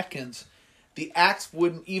Tom Atkins, the axe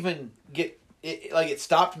wouldn't even get it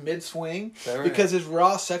stopped mid-swing because his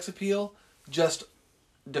raw sex appeal just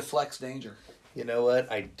deflects danger. You know what?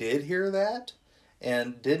 I did hear that.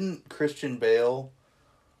 And didn't Christian Bale,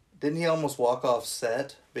 didn't he almost walk off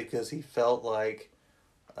set because he felt like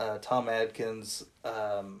Tom Atkins'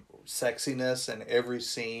 sexiness in every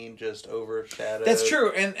scene just overshadowed? That's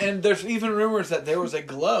true, and there's even rumors that there was a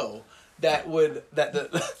glow that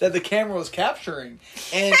the camera was capturing,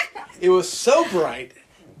 and it was so bright.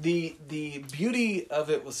 The beauty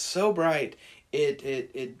of it was so bright.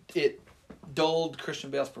 It dulled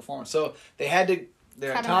Christian Bale's performance. So they had to.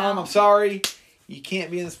 They're like, Tom, I'm sorry, you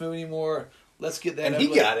can't be in this movie anymore. Let's get that. And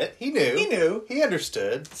he got it. He knew. He knew. He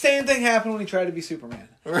understood. Same thing happened when he tried to be Superman.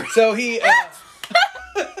 So he.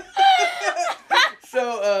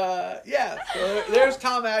 So there's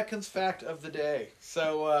Tom Atkins' fact of the day.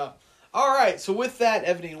 So all right. So with that,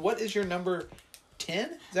 Evanine, what is your number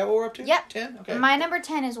 10? Is that what we're up to? Yep. 10. Okay. My number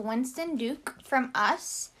 10 is Winston Duke from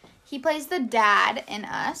Us. He plays the dad in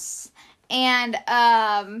Us, and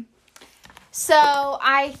so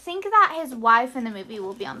I think that his wife in the movie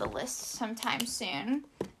will be on the list sometime soon.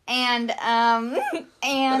 And but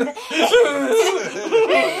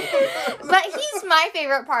he's my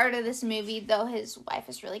favorite part of this movie, though his wife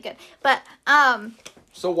is really good. But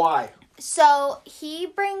So why? so he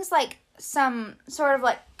brings like some sort of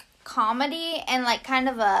like comedy and like kind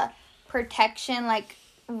of a protection, like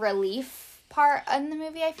relief part in the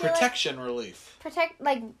movie. I feel Protection relief. Protection,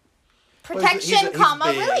 he's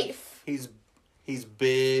big. relief. He's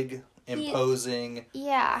big, imposing.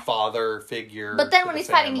 Yeah. Father figure. But then to when the he's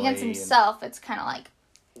fighting family against himself, it's kind of like.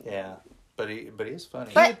 Yeah, but he's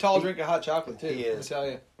funny. He's a tall drink of hot chocolate too. He is. I tell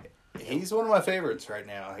you. He's one of my favorites right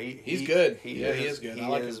now. He's good. He is good. He I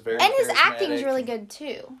like is him. very And his charismatic. acting's really good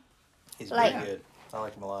too. He's like- very good. I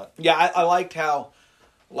like him a lot. Yeah, I liked how,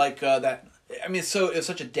 that. I mean, it's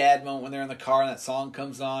such a dad moment when they're in the car and that song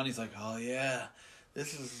comes on. He's like, "Oh yeah,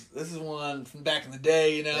 this is one from back in the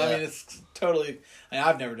day." You know, Yeah. I mean, it's totally. I mean,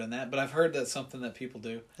 I've never done that, but I've heard that's something that people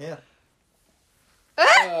do. Yeah.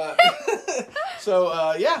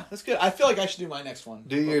 Yeah, that's good. I feel like I should do my next one.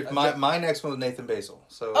 Do your my next one was Nathan Basil.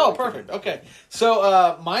 So Oh, perfect. Okay,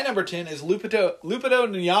 so my number 10 is Lupita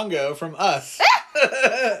Nyong'o from Us,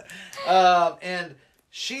 and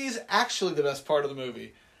she's actually the best part of the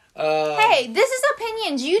movie. Hey, this is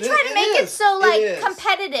opinions. You try to it make it is. so It is.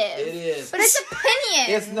 competitive. It is. But it's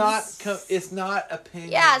opinions. It's not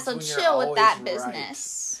opinion. Yeah, so chill with that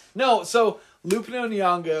business. No, so Lupita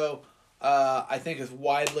Nyong'o, I think, is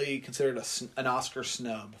widely considered an Oscar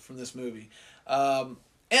snub from this movie, and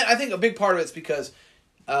I think a big part of it's because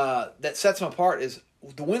that sets him apart is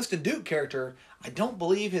the Winston Duke character. I don't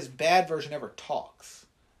believe his bad version ever talks.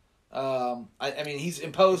 I mean, he's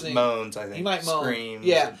imposing. Moans, I think. He might moan. Screams.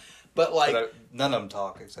 Yeah, but none of them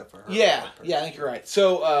talk except for her. Yeah, I think you're right.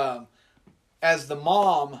 So, as the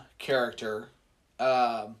mom character,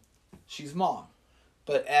 she's mom.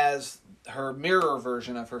 But as her mirror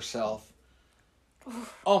version of herself,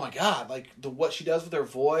 oh my God, what she does with her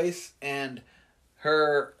voice and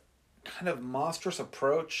her kind of monstrous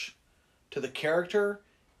approach to the character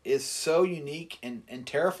is so unique and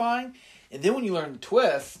terrifying. And then when you learn the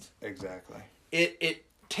twist... Exactly. It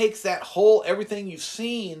takes that whole, everything you've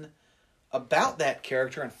seen about that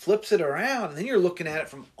character and flips it around, and then you're looking at it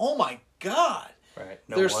from, oh my God. Right.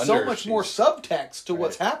 There's so much more subtext to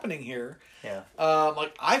what's happening here. Yeah.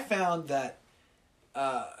 I found that,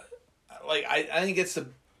 I think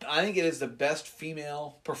it is the best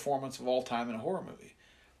female performance of all time in a horror movie.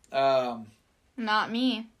 Not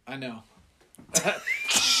me. I know.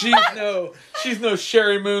 she's no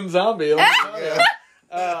Sherry Moon Zombie. Let me tell you.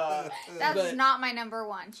 That's not my number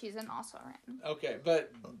one. She's an also ran. Okay,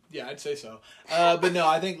 but yeah, I'd say so. But no,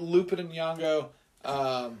 I think Lupita Nyong'o,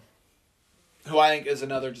 who I think is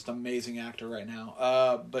another just amazing actor right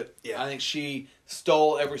now. But yeah. I think she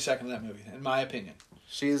stole every second of that movie, in my opinion.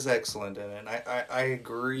 She is excellent in it. I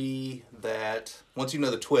agree that once you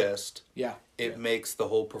know the twist, it makes the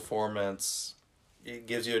whole performance. It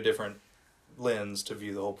gives you a different lens to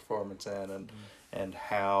view the whole performance in, and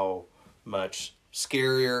how much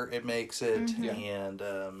scarier it makes it,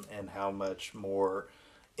 and how much more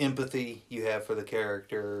empathy you have for the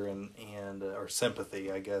character, and or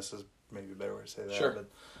sympathy, I guess is maybe a better way to say that. Sure.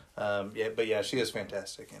 But she is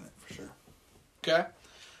fantastic in it for sure. Okay.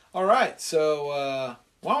 All right. So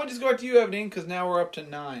why don't we just go back to you, Evelyne? Because now we're up to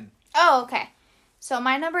 9. Oh, okay. So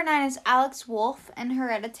my number 9 is Alex Wolff in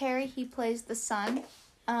Hereditary. He plays the son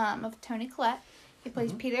of Toni Collette. He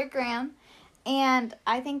plays Peter Graham. And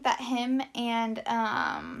I think that him and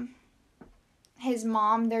his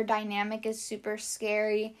mom, their dynamic is super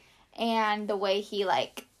scary. And the way he,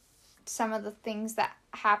 some of the things that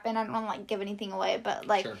happen, I don't want to, give anything away, but,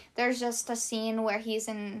 sure. There's just a scene where he's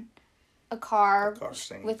in a car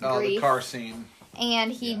with grief. The car scene.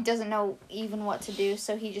 And he doesn't know even what to do,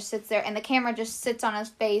 so he just sits there, and the camera just sits on his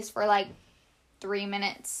face for 3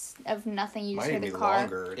 minutes of nothing. You just hear the car.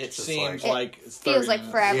 Longer. It seems like it's 30 feels like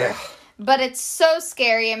minutes. forever. Yeah. But it's so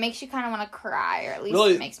scary, it makes you kind of want to cry, or at least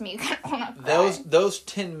really, it makes me kind of want to cry. Those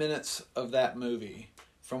 10 minutes of that movie,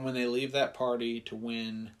 from when they leave that party to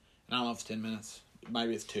when, I don't know if it's 10 minutes,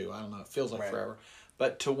 maybe it's 2, I don't know, it feels like forever,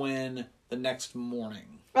 but to when the next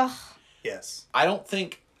morning. Ugh. Yes. I don't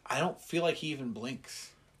feel like he even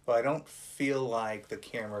blinks. Well, I don't feel like the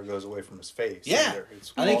camera goes away from his face. Yeah. Either.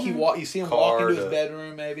 I think you see him walk into his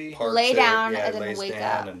bedroom, maybe. Lay down and then wake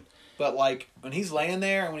up. But, when he's laying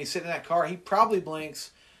there and when he's sitting in that car, he probably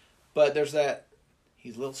blinks. But there's that,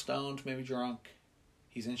 he's a little stoned, maybe drunk.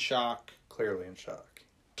 He's in shock. Clearly in shock.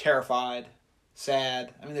 Terrified.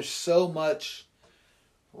 Sad. I mean, there's so much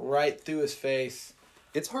right through his face.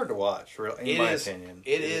 It's hard to watch, really, in my opinion.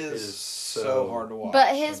 It is so hard to watch.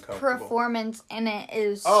 But his performance in it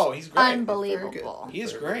is he's great. Unbelievable.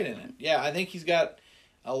 He's great in it. Yeah, I think he's got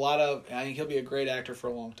a lot of... I think he'll be a great actor for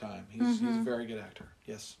a long time. He's a very good actor.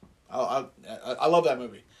 Yes. I love that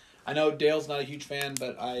movie. I know Dale's not a huge fan,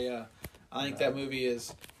 but I think that movie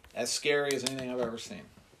is as scary as anything I've ever seen.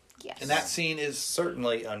 Yes. And that scene is...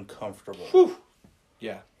 certainly uncomfortable. Whew.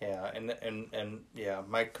 Yeah. Yeah, and yeah,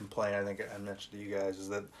 my complaint, I think I mentioned to you guys, is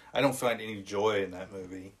that I don't find any joy in that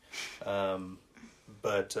movie.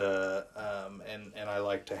 But and I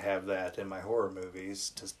like to have that in my horror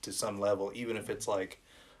movies to some level, even if it's like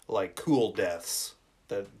cool deaths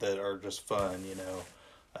that are just fun, you know.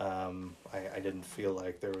 I didn't feel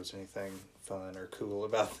like there was anything fun or cool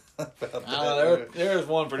about that. There's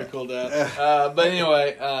one pretty cool death. But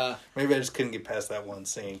anyway, maybe I just couldn't get past that one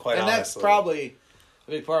scene. Quite and honestly, that's probably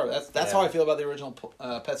a big part of it. That's how I feel about the original Pet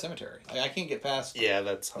Sematary. Like, I can't get past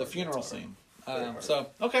that's the funeral scene. So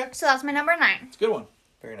that's my number 9. It's a good one.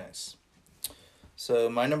 Very nice. So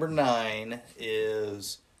my number 9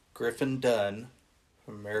 is Griffin Dunne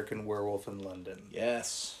from American Werewolf in London.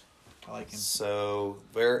 Yes, I like him. So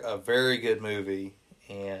a very good movie,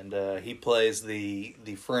 and he plays the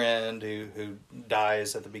friend who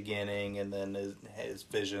dies at the beginning, and then his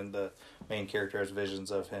vision. The main character has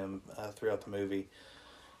visions of him throughout the movie,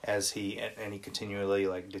 as he continually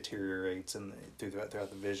deteriorates throughout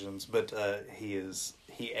the visions. But he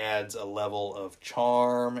adds a level of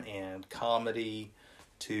charm and comedy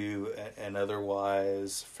to an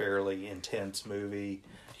otherwise fairly intense movie.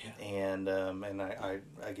 Yeah. And I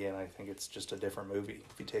think it's just a different movie.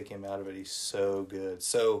 If you take him out of it, he's so good,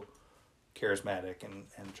 so charismatic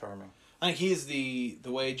and charming. I think he's the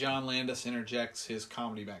way John Landis interjects his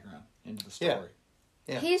comedy background into the story.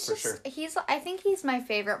 Yeah, he's for just sure. I think he's my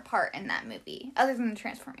favorite part in that movie, other than the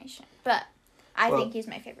transformation. But I think he's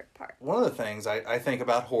my favorite part. One of the things I think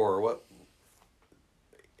about horror,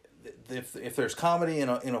 if there's comedy in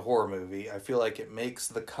a horror movie, I feel like it makes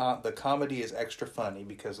the comedy is extra funny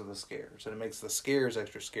because of the scares, and it makes the scares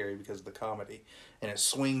extra scary because of the comedy, and it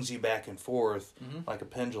swings you back and forth like a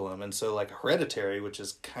pendulum. And so Hereditary, which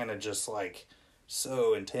is kind of just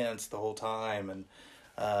so intense the whole time, and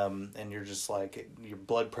you're just your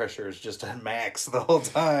blood pressure is just at max the whole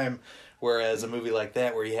time. Whereas a movie like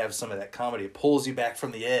that, where you have some of that comedy, it pulls you back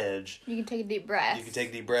from the edge. You can take a deep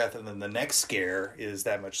breath. And then the next scare is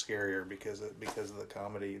that much scarier because of the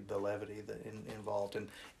comedy, the levity that involved,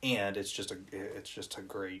 and it's just a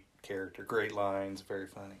great character, great lines, very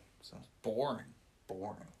funny. So boring.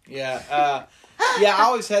 Yeah. I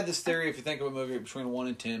always had this theory. If you think of a movie between 1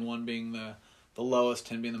 and 10, 1 being the lowest,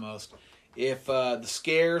 10 being the most. If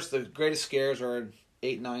the greatest scares are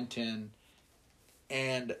 8, 9, 10.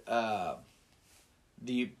 And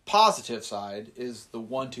the positive side is the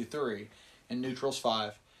 1, 2, 3, and neutral's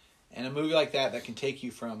 5. And a movie like that can take you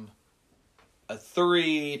from a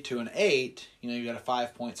 3 to an 8, you got a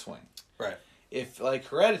 5-point swing. Right. If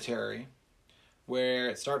Hereditary, where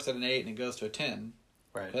it starts at an 8 and it goes to a 10,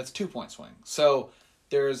 right, that's 2-point swing. So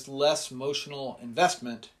there's less emotional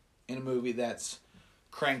investment in a movie that's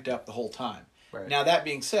cranked up the whole time. Right. Now, that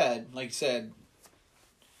being said, like you said,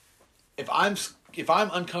 if I'm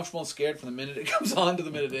uncomfortable and scared from the minute it comes on to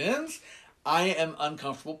the minute it ends, I am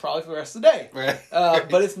uncomfortable probably for the rest of the day. Right.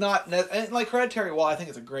 But it's not... And Hereditary, while I think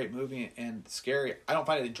it's a great movie and scary, I don't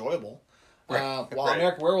find it enjoyable. Right. While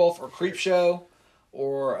American Werewolf or Creepshow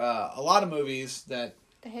or a lot of movies that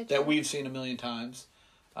we've seen a million times,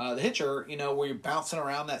 The Hitcher, where you're bouncing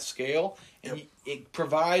around that scale, and it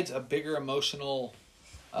provides a bigger emotional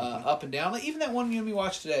up and down. Even that one we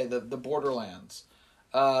watched today, the Borderlands.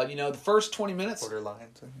 The first 20 minutes...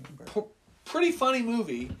 Borderlines. Pretty funny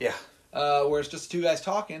movie. Yeah. Where it's just two guys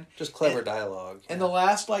talking. Just clever dialogue. And the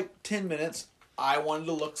last 10 minutes, I wanted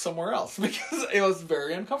to look somewhere else because it was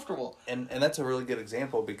very uncomfortable. And that's a really good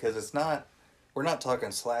example because we're not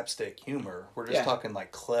talking slapstick humor. We're just talking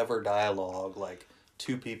clever dialogue,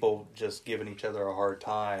 two people just giving each other a hard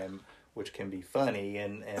time, which can be funny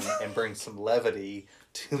and bring some levity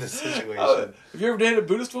to the situation. Have you ever dated a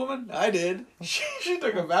Buddhist woman? I did. She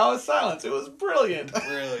took a vow of silence. It was brilliant.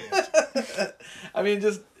 I mean,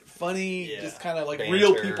 just funny, just kind of banter,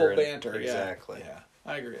 real people banter. Exactly. Yeah,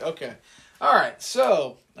 I agree. Okay. All right.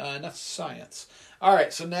 So, enough science. All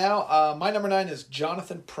right. So now, my number 9 is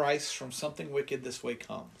Jonathan Pryce from Something Wicked This Way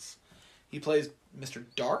Comes. He plays Mr.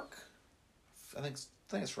 Dark. I think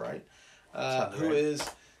it's right. Who is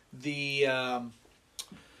the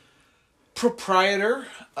proprietor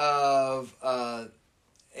of a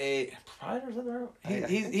proprietor? Is that the right?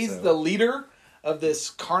 He's the leader of this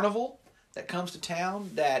carnival that comes to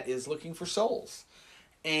town that is looking for souls,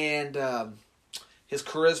 and his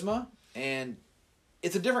charisma, and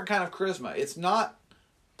it's a different kind of charisma. It's not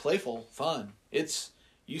playful fun. It's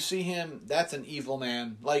you see him. That's an evil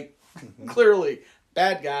man. Clearly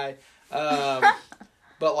bad guy.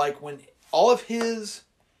 But when all of his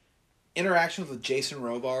interactions with Jason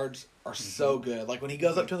Robards are so good. When he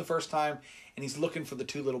goes up to him the first time and he's looking for the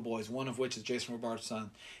 2 little boys, one of which is Jason Robards'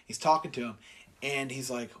 son. He's talking to him. and he's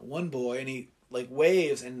like, one boy, and he like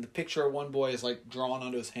waves, and the picture of one boy is like drawn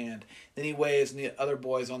onto his hand. Then he waves, and the other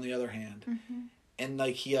boy's on the other hand. Mm-hmm. And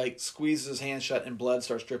like he like squeezes his hand shut, and blood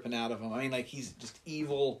starts dripping out of him. I mean, like he's just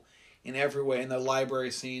evil in every way. And the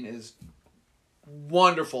library scene is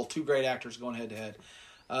wonderful. Two great actors going head to head.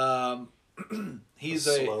 He's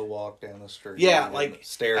a slow walk down the street. Yeah, like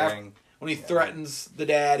staring. When he threatens the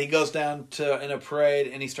dad, he goes down to in a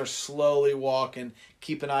parade and he starts slowly walking,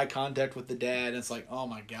 keeping eye contact with the dad. And it's like, oh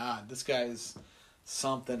my god, this guy is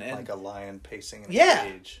something. And like a lion pacing in a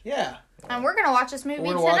cage. Yeah. And we're gonna watch this movie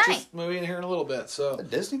We're tonight. gonna watch this movie in here in a little bit. So a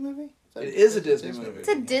Disney movie? It is a Disney movie. It's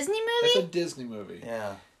a Disney movie? It's a Disney movie.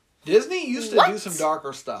 Yeah. Disney used to What? do some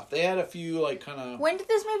darker stuff. They had a few like kind of When did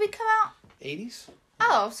this movie come out? 80s.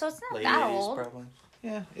 Oh, so it's not Late that 80s, old. probably.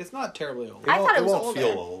 Yeah, it's not terribly old. I thought it was won't older.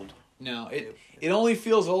 feel old. No, it only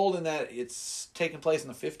feels old in that it's taking place in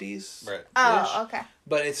the 50s. Right. Oh, okay.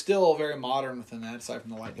 But it's still very modern within that, aside from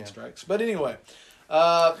the lightning strikes. But anyway,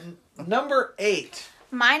 number 8.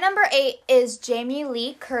 My number 8 is Jamie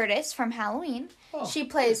Lee Curtis from Halloween. Oh, She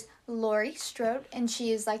plays Laurie Strode, and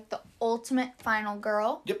she is like the ultimate final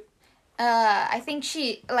girl. Yep. I think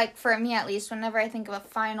she, like for me at least, whenever I think of a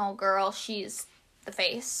final girl, she's the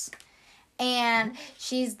face. And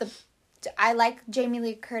I like Jamie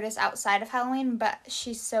Lee Curtis outside of Halloween, but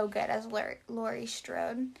she's so good as Laurie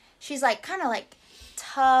Strode. She's like kind of like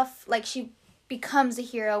tough, like she becomes a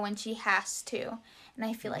hero when she has to. And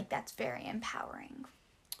I feel like that's very empowering.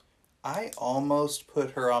 I almost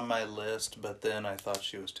put her on my list, but then I thought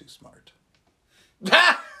she was too smart.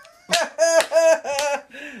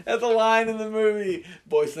 That's a line in the movie.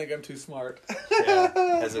 Boys think I'm too smart.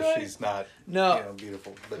 Yeah, as if she's not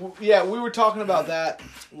beautiful. But Yeah, we were talking about that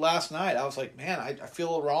last night. I was like, man, I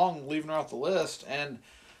feel wrong leaving her off the list. And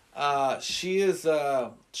she's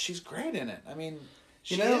great in it. I mean,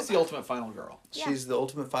 she is the ultimate final girl. she's the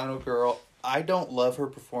ultimate final girl. I don't love her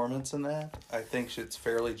performance in that. I think it's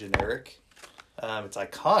fairly generic. It's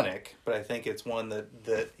iconic, but I think it's one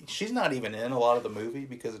that she's not even in a lot of the movie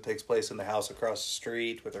because it takes place in the house across the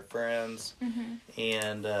street with her friends. Mm-hmm.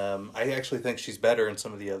 And I actually think she's better in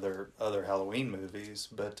some of the other Halloween movies,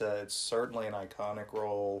 but it's certainly an iconic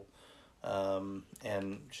role.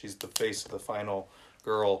 And she's the face of the final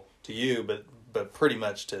girl to you, but pretty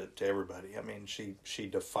much to everybody. I mean, she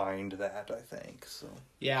defined that, I think. So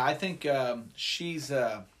Yeah, I think she's...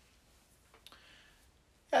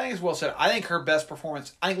 I think it's well said. I think her best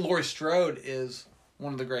performance... I think Laurie Strode is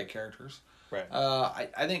one of the great characters. right.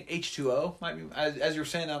 I think H2O might be... As you were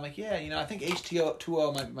saying that, I'm like, yeah, I think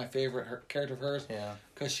H2O might be my favorite character of hers. Yeah.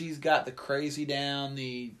 Because she's got the crazy down,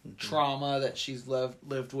 the trauma that she's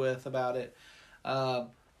lived with about it. But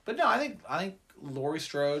no, I think Laurie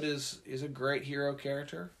Strode is a great hero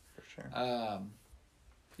character. For sure.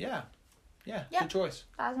 Yeah, Yep. good choice.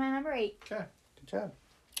 That was my number 8. Okay. Good job.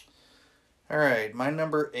 All right, my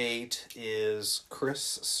number 8 is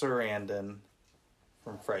Chris Sarandon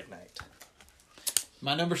from Fright Night.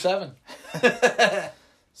 My number 7.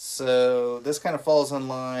 So this kind of falls in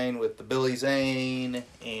line with the Billy Zane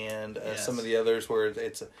and Yes. some of the others where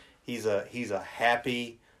he's a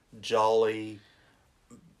happy, jolly,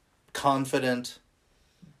 confident,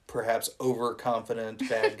 perhaps overconfident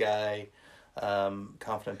bad guy,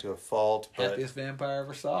 confident to a fault, but Happiest vampire I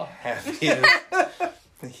ever saw.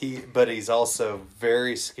 But he's also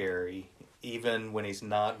very scary, even when he's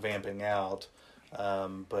not vamping out.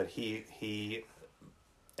 But he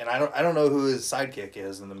and I don't know who his sidekick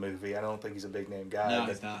is in the movie. I don't think he's a big name guy. No, but,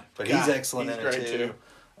 he's not. But God, he's excellent he's in it great too.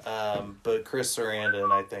 But Chris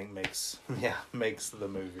Sarandon, I think, makes the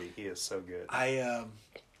movie. He is so good. When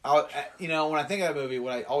I think of that movie,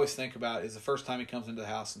 what I always think about is the first time he comes into the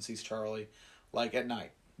house and sees Charlie, like at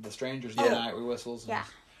night. The strangers at night where he whistles. And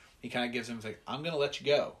he kind of gives him, like, I'm going to let you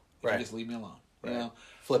go. If you just leave me alone. Right. You know?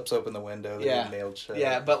 Flips open the window that he nailed shut.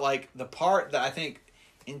 Yeah, but like the part that I think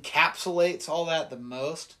encapsulates all that the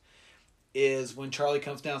most is when Charlie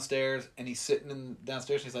comes downstairs and he's sitting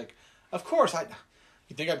downstairs and he's like, of course,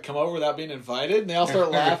 you think I'd come over without being invited? And they all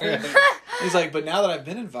start laughing. He's like, but now that I've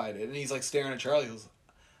been invited, and he's like staring at Charlie, he goes,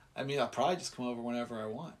 I mean, I'll probably just come over whenever I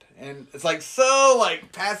want. And it's like so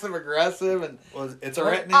like passive aggressive and it's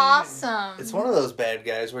threatening. Awesome. It's one of those bad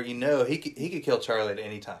guys where he could kill Charlie at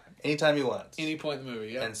any time he wants, Any point in the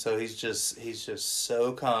movie, yeah. And so he's just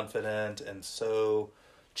so confident and so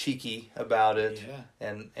cheeky about it,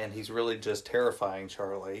 and he's really just terrifying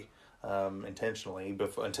Charlie intentionally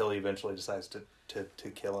until he eventually decides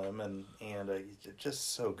to kill him, and he's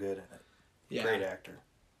just so good in it. Yeah. Great actor.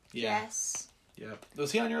 Yeah. Yes. Yep.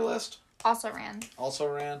 Was he on your list? Also ran. Also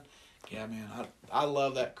ran? Yeah, man. I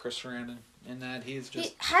love that Chris Sarandon. in that. He's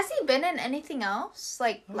just Has he been in anything else?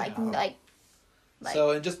 Like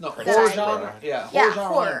so in just the That horror I- genre. Yeah, Yeah, horror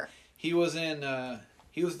genre. horror. He was in.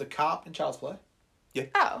 He was the cop in Child's Play.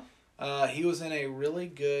 Oh. He was in a really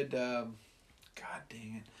good. God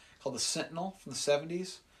dang it, called The Sentinel from the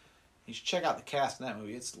 70s. You should check out the cast in that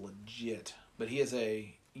movie. It's legit. But he is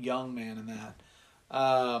a young man in that.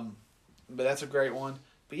 But that's a great one.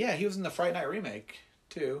 But yeah, he was in the Fright Night remake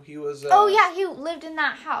too. He was. Oh yeah, he lived in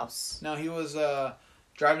that house. No, he was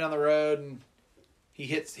driving down the road and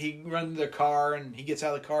he runs their car and he gets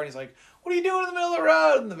out of the car and he's like, "What are you doing in the middle of the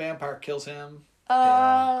road?" And the vampire kills him. Oh,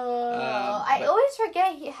 I but- always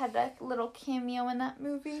forget he had a little cameo in that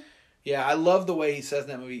movie. Yeah, I love the way he says in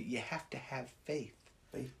that movie. You have to have faith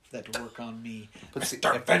for that to work on me,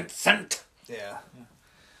 Mr. Vincent. Yeah.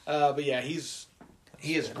 But yeah, he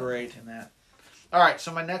is great in that. All right,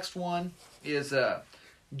 so my next one is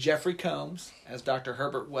Jeffrey Combs as Dr.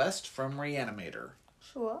 Herbert West from Reanimator.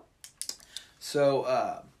 Sure.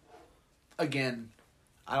 So again,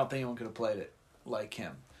 I don't think anyone could have played it like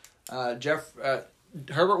him.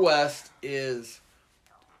 Herbert West is.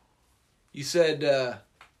 You said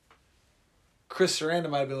Chris Sarandon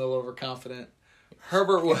might have been a little overconfident.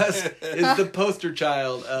 Herbert West is the poster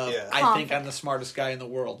child of I think I'm the smartest guy in the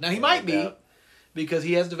world. Now he might be, because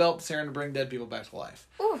he has developed the serum to bring dead people back to life.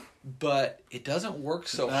 Ooh. But it doesn't work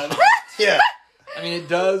so well. Yeah. I mean, it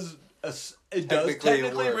does. It does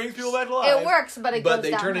technically it bring works. people back to life. It works, but it goes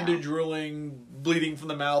they turn downhill. into drooling, bleeding from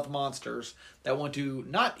the mouth monsters that want to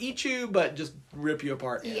not eat you, but just rip you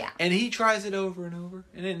apart. Yeah. And he tries it over and over,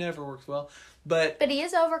 and it never works well. But he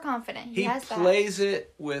is overconfident. He has that. plays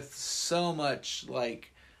it with so much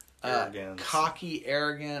Arrogance. cocky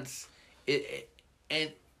arrogance.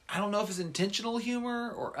 And I don't know if it's intentional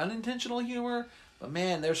humor or unintentional humor, but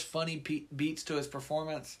man, there's funny beats to his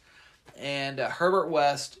performance. And Herbert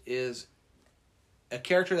West is a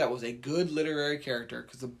character that was a good literary character,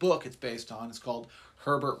 because the book it's based on is called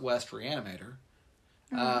Herbert West Reanimator.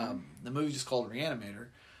 The movie's just called Reanimator.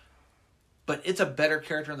 But it's a better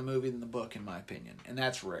character in the movie than the book, in my opinion. And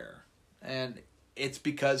that's rare. And it's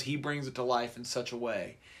because he brings it to life in such a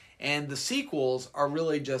way. And the sequels are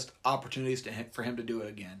really just opportunities for him to do it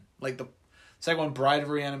again. Like the second one, Bride of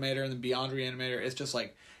Reanimator, and then Beyond Reanimator, it's just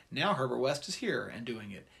like, now Herbert West is here and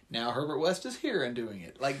doing it. Now Herbert West is here and doing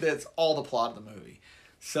it. Like, that's all the plot of the movie.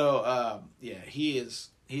 So, yeah, he's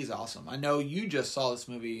awesome. I know you just saw this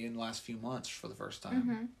movie in the last few months for the first time.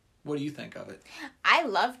 Mm-hmm. What do you think of it? I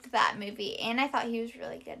loved that movie, and I thought he was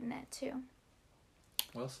really good in it, too.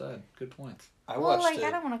 Well said. Good points. I watched it.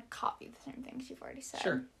 I don't want to copy the same things you've already said.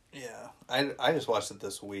 Sure. Yeah, I just watched it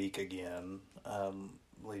this week again,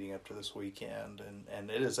 leading up to this weekend,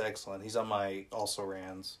 and it is excellent. He's on my also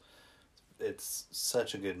rans. It's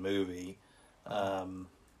such a good movie,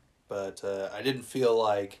 but I didn't feel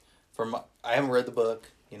like I haven't read the book.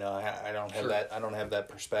 You know, I don't have that. I don't have that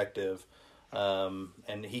perspective,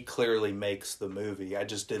 and he clearly makes the movie. I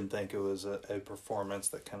just didn't think it was a performance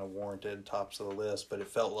that kind of warranted tops of the list, but it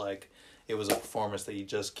felt like it was a performance that you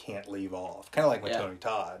just can't leave off. Kind of like with Tony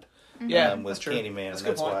Todd. Yeah, with that's true. Candyman, That's and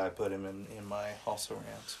that's why I put him in my also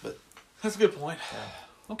rants. But that's a good point.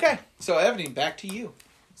 Yeah. Okay, so Ebony, back to you.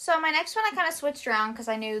 So my next one I kind of switched around because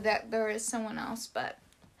I knew that there was someone else, but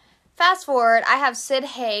fast forward, I have Sid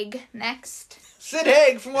Haig next. Sid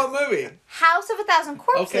Haig from what movie? House of a Thousand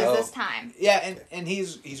Corpses Okay. this time. Yeah, and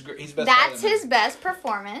he's best. That's his best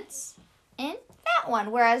performance in that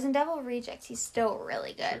one. Whereas in Devil Rejects, he's still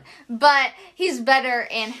really good. Sure. But he's better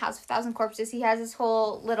in House of a Thousand Corpses. He has this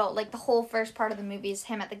whole little, the whole first part of the movie is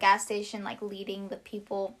him at the gas station, leading the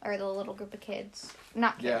people, or the little group of kids.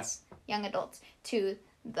 Not kids, young adults, to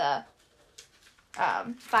the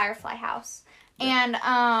Firefly house. Yeah.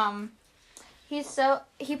 And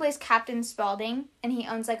he plays Captain Spaulding, and he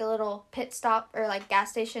owns a little pit stop or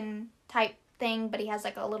gas station type thing, but he has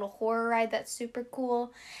a little horror ride that's super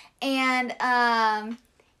cool. And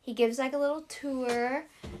he gives a little tour,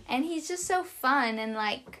 and he's just so fun and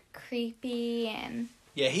creepy. And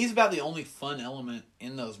yeah, he's about the only fun element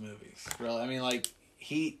in those movies, really. I mean,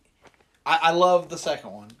 I love the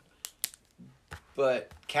second one,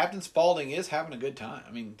 but Captain Spaulding is having a good time.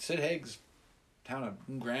 I mean, Sid Haig's having a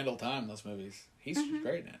grand old time in those movies. He's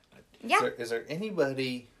great in it. Yeah. Is there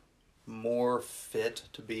anybody more fit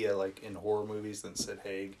to be in horror movies than Sid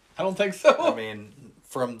Haig? I don't think so. I mean,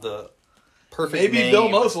 from the perfect maybe name, Bill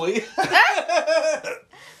Moseley.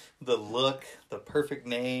 the look, the perfect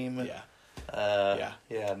name. Yeah.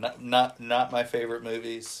 Yeah. Not my favorite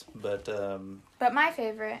movies, but my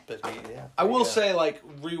favorite. But yeah. I will say,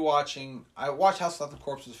 rewatching. I watched House of the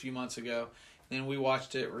Corpses a few months ago, and we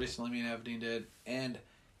watched it recently. Me and Everdeen did, and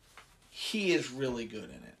he is really good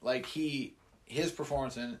in it. Like his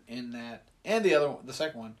performance in that and the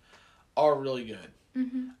second one are really good.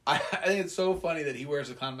 Mm-hmm. I think it's so funny that he wears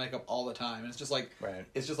the clown makeup all the time. It's just like Right.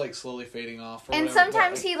 it's just like slowly fading off. Or And whatever,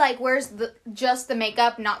 sometimes but, he like wears just the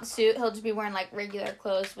makeup, not the suit. He'll just be wearing like regular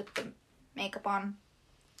clothes with the makeup on.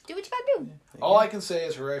 Do what you gotta do. all I can say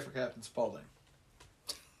is hooray for Captain Spaulding.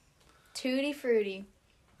 Tutti fruity.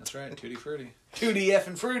 That's right, Tutti Frutti. Tutti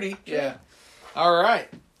effing fruity. Yeah. All right.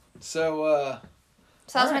 So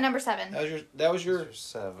So that was my Alright. number 7. that was your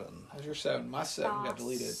 7. that was your 7. My 7 got Boss.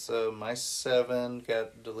 deleted. So my 7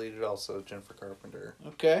 got deleted also, Jennifer Carpenter.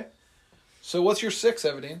 Okay. So what's your 6,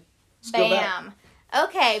 Evadine? Let's go back. Bam.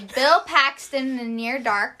 Okay, Bill Paxton in Near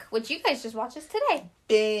Dark, which you guys just watched this today.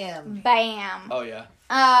 Bam. Bam. Oh yeah.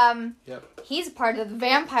 Yep. He's part of the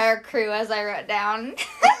vampire crew, as I wrote down.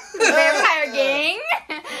 The vampire gang.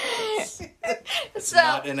 It's So-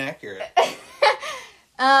 not inaccurate.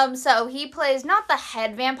 So he plays not the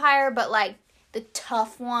head vampire, but like the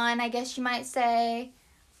tough one, I guess you might say.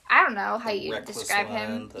 I don't know how The you reckless describe one,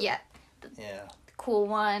 him. Yeah. The cool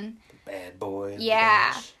one. The bad boy. of the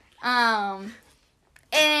Yeah. bunch.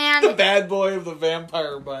 The And bad boy of the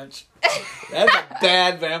vampire bunch. That's a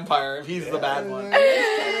bad vampire if he's the bad one.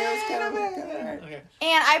 Okay.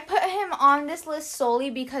 And I put him on this list solely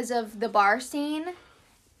because of the bar scene.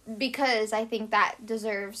 Because I think that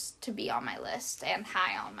deserves to be on my list and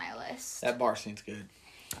high on my list. That bar scene's good.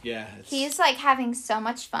 Yeah. He's like having so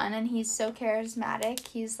much fun and he's so charismatic.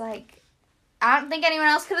 He's like, I don't think anyone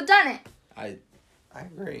else could have done it. I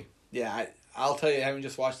agree. Yeah, I'll tell you, having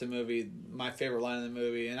just watched the movie, my favorite line in the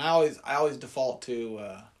movie, and I always default to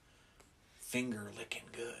finger licking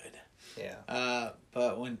good. Yeah.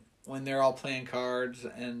 But when they're all playing cards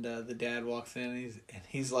and the dad walks in and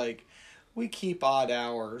he's like, "We keep odd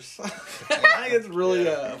hours." I think it's really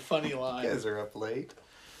a funny line. You guys are up late.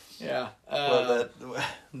 Yeah. Well,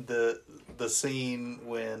 the scene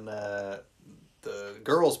when the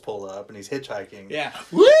girls pull up and he's hitchhiking. Yeah.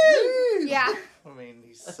 Woo! Yeah. I mean,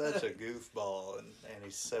 he's such a goofball and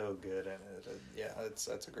he's so good in it. Yeah, that's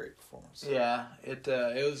a great performance. Yeah. It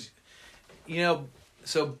was,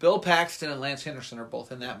 so Bill Paxton and Lance Henderson are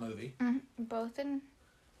both in that movie. Mm-hmm. Both in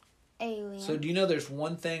Alien. So do you know there's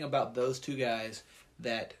one thing about those two guys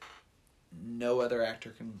that no other actor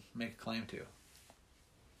can make a claim to?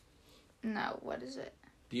 No, what is it?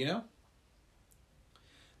 Do you know?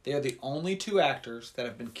 They are the only 2 actors that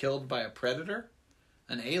have been killed by a predator,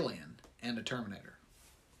 an alien, and a Terminator.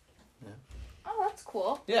 Oh, that's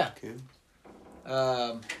cool. Yeah. Cool.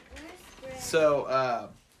 So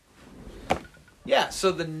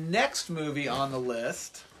the next movie on the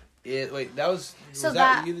list is... Wait, was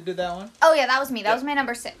that you that did that one? Oh, yeah, that was me. That Yep. was my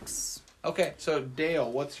number 6. Okay, so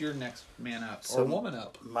Dale, what's your next man up or woman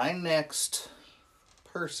up? My next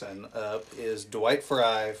person up is Dwight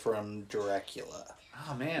Fry from Dracula.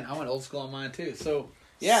 Oh man, I went old school on mine too. So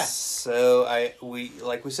yeah. So we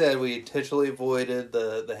intentionally avoided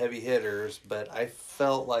the heavy hitters, but I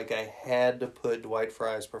felt like I had to put Dwight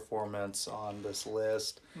Fry's performance on this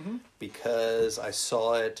list because I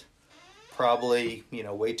saw it probably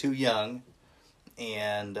way too young,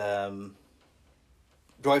 and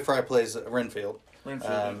Dwight Fry plays Renfield. In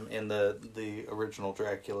the original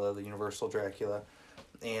Dracula, the Universal Dracula.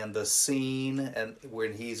 And the scene and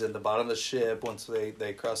when he's in the bottom of the ship once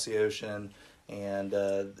they cross the ocean and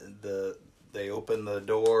they open the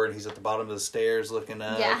door and he's at the bottom of the stairs looking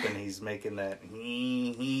up and he's making that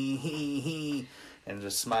he and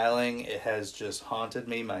just smiling, it has just haunted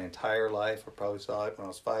me my entire life. I probably saw it when I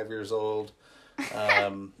was 5 years old.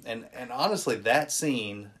 And honestly, that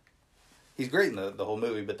scene, he's great in the whole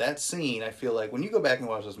movie, but that scene, I feel like when you go back and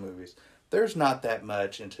watch those movies, there's not that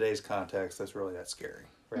much in today's context that's really that scary,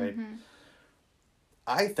 right? Mm-hmm.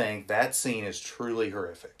 I think that scene is truly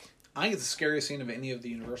horrific. I think it's the scariest scene of any of the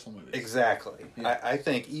Universal movies. Exactly. Yeah. I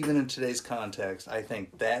think even in today's context, I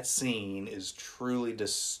think that scene is truly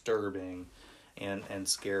disturbing and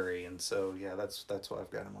scary. And so, yeah, that's why I've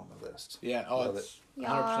got him on my list. Yeah, Love it's it.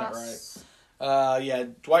 100% right. Yeah,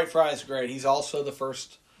 Dwight Fry is great. He's also the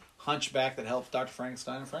first hunchback that helped Dr.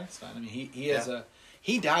 Frankenstein and Frankenstein. I mean, he has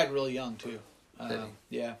he died really young too.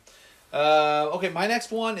 Yeah. Okay, my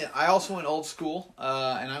next one, I also went old school,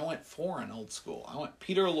 and I went foreign old school. I went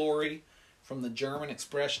Peter Lorre from the German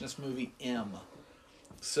expressionist movie M.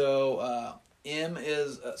 So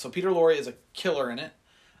Peter Lorre is a killer in it.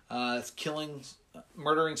 It's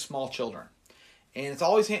murdering small children, and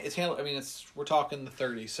it's handled. I mean, we're talking the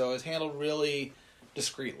 30s, so it's handled really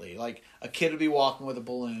discreetly. Like a kid would be walking with a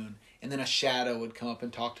balloon, and then a shadow would come up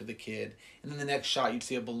and talk to the kid, and then the next shot you'd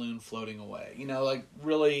see a balloon floating away. Like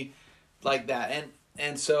really like that.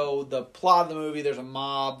 And so the plot of the movie, there's a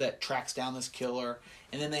mob that tracks down this killer,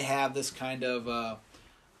 and then they have this kind of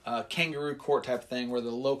kangaroo court type thing where the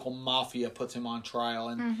local mafia puts him on trial,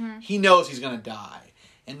 and he knows he's going to die.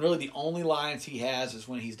 And really the only lines he has is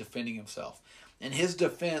when he's defending himself. And his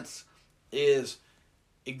defense is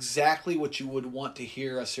exactly what you would want to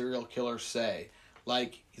hear a serial killer say.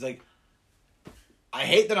 Like, he's like, I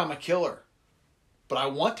hate that I'm a killer, but I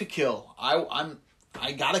want to kill. I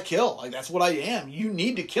gotta kill. Like, that's what I am. You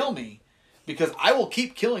need to kill me because I will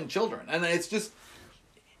keep killing children. And it's just,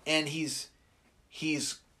 and he's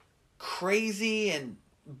crazy,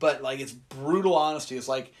 but like, it's brutal honesty. It's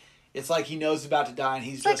like he knows he's about to die, and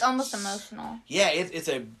he's just like almost emotional. Yeah, it's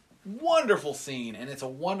a wonderful scene, and it's a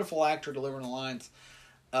wonderful actor delivering the lines.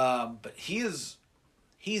 But he's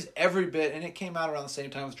every bit, and it came out around the same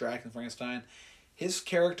time as Dracula and Frankenstein. His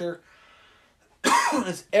character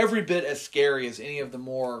is every bit as scary as any of the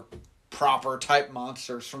more proper type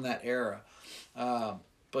monsters from that era.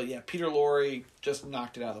 But yeah, Peter Lorre just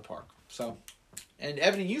knocked it out of the park. So, and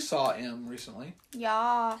Ebony, you saw M recently.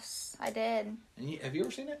 Yes, I did. And have you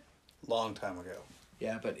ever seen it? Long time ago.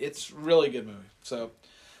 Yeah, but it's really good movie. So,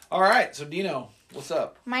 all right. So Dino, what's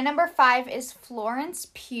up? My number 5 is Florence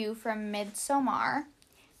Pugh from Midsommar.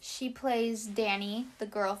 She plays Dani, the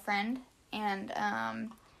girlfriend, and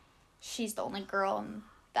she's the only girl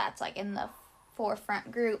that's like in the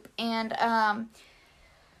forefront group. And I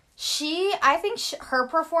think her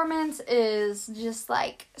performance is just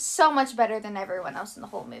like so much better than everyone else in the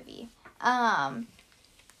whole movie.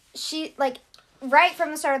 She like right from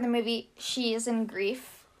the start of the movie, she is in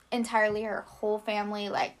grief entirely. Her whole family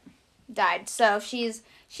like died, so she's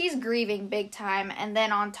grieving big time. And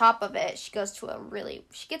then on top of it, she gets in a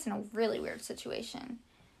really weird situation.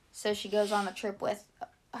 So she goes on a trip with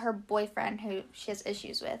her boyfriend who she has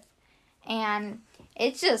issues with, and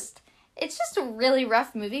it's just a really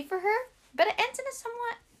rough movie for her, but it ends in a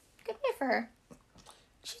somewhat good way for her.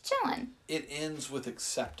 She's chilling. It ends with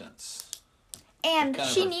acceptance. And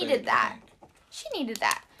she needed that. She needed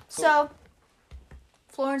that. Cool. So,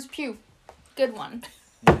 Florence Pugh, good one.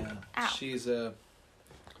 Yeah. Ow. She's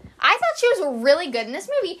I thought she was really good in this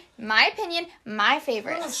movie. My opinion, my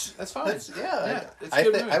favorite. Well, that's fine. It's a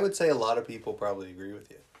good movie. I would say a lot of people probably agree with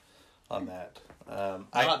you on that.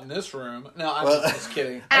 Not in this room. No, I'm just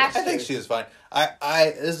kidding. I think she was fine.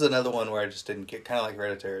 This is another one where I just didn't get, kind of like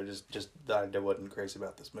Hereditary. I wasn't crazy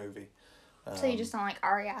about this movie. So you just don't like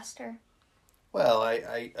Ari Aster? Well,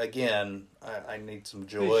 I need some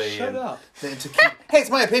joy. Hey, shut up. Hey, it's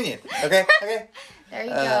my opinion. Okay. There you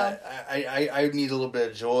go. I need a little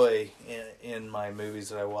bit of joy in my movies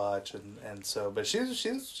that I watch, and so. But she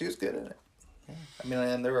was good in it. Yeah. I mean,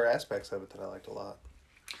 and there were aspects of it that I liked a lot.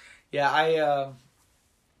 Yeah,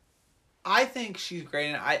 I think she's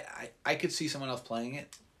great, and I could see someone else playing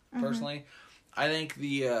it personally. Mm-hmm. I think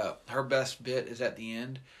her best bit is at the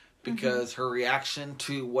end because her reaction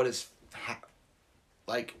to what is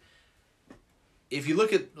like. If you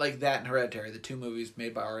look at like that and Hereditary, the two movies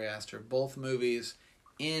made by Ari Aster, both movies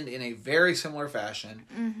end in a very similar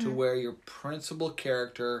fashion to where your principal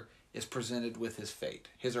character is presented with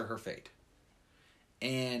his or her fate,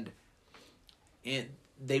 and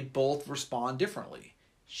they both respond differently.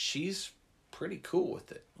 She's pretty cool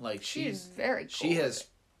with it. Like she's very cool. She has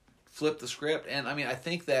flipped the script, and I mean, I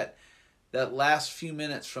think that last few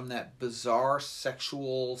minutes from that bizarre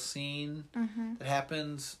sexual scene that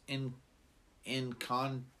happens in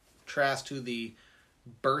contrast to the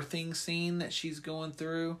birthing scene that she's going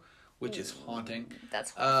through, which is haunting.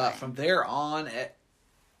 That's haunting. From there on,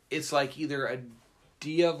 it's like either a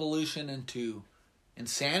de-evolution into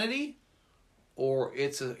insanity, or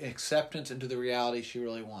it's an acceptance into the reality she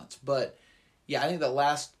really wants. But yeah, I think the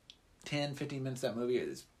last 10, 15 minutes of that movie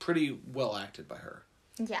is pretty well acted by her.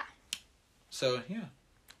 Yeah. So yeah.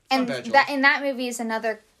 And in that movie is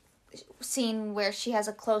another scene where she has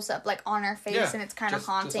a close up like on her face, and it's kind of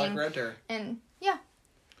haunting. Just like Hereditary. And yeah,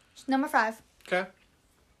 number 5.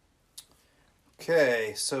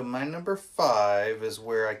 Okay, so my number 5 is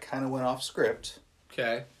where I kind of went off script.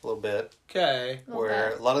 Okay. A little bit. Okay.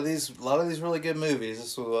 Where a lot of these really good movies.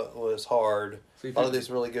 This was hard. So a lot of these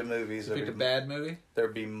really good movies. You picked a bad movie.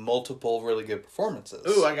 There'd be multiple really good performances.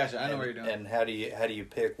 Ooh, I got you. I know what you're doing. And how do you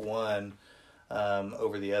pick one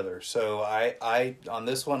over the other? So I on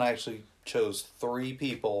this one I actually chose 3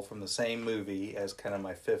 people from the same movie as kind of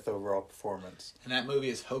my 5th overall performance. And that movie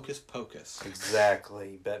is Hocus Pocus.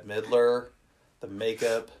 Exactly. Bette Midler, the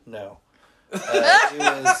makeup. No,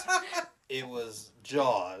 it was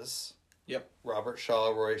Jaws. Yep. Robert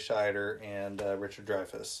Shaw, Roy Scheider, and Richard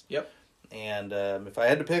Dreyfuss. Yep. And if I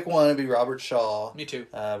had to pick one, it'd be Robert Shaw. Me too.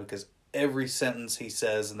 Because every sentence he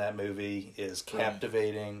says in that movie is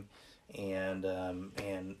captivating and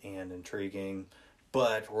intriguing.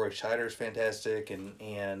 But Roy Scheider's fantastic, and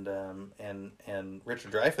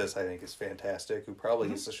Richard Dreyfuss, I think, is fantastic, who probably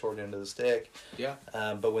gets the short end of the stick. Yeah.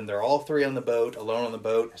 But when they're all three on the boat, alone on the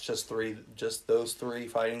boat, it's just those three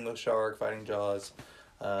fighting the shark, fighting Jaws.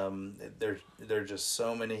 There are just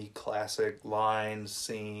so many classic lines,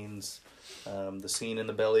 scenes. The scene in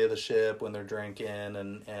the belly of the ship when they're drinking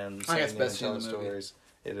and singing and telling stories.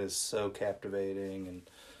 It is so captivating,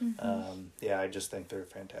 and I just think they're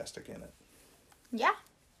fantastic in it. Yeah.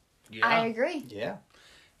 I agree. Yeah.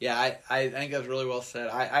 Yeah, I think that's really well said.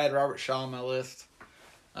 I had Robert Shaw on my list.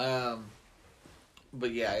 But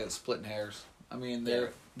yeah, it's splitting hairs. I mean,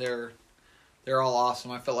 they're all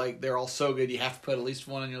awesome. I felt like they're all so good you have to put at least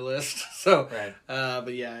one on your list. So, right.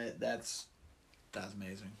 But yeah, that's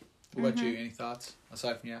amazing. What about you? Any thoughts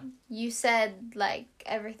aside from You said like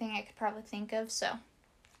everything I could probably think of, so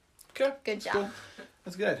okay, good job. Cool.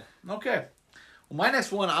 That's good. Okay. Well, my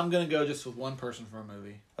next one, I'm gonna go just with one person for a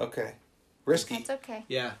movie. Okay. Risky. That's okay.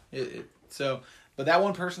 Yeah. But that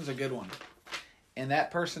one person's a good one, and that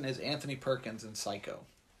person is Anthony Perkins in Psycho.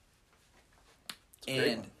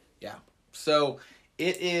 And yeah, so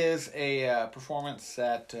it is a performance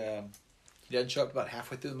that he doesn't show up about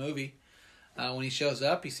halfway through the movie. When he shows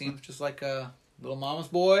up, he seems just like a little mama's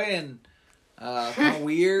boy and kind of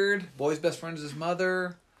weird. Boy's best friend is his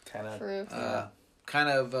mother. Kind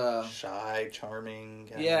of shy,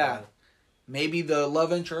 charming. Yeah. Maybe the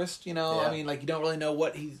love interest, you know. Yeah. I mean, like, you don't really know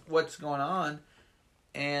what's going on.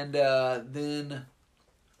 And then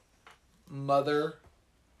mother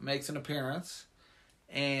makes an appearance.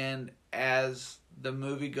 And as the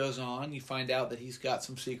movie goes on, you find out that he's got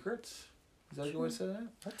some secrets. Is that a good way to say that?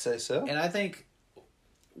 I'd say so. And I think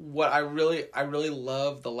what I really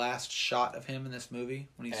love the last shot of him in this movie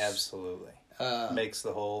when he's absolutely makes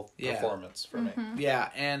the whole performance for me. Yeah,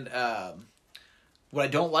 and what I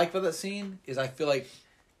don't like about that scene is I feel like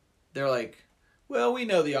they're like, well, we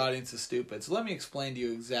know the audience is stupid, so let me explain to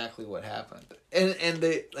you exactly what happened. And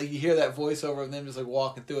they like you hear that voiceover of them just like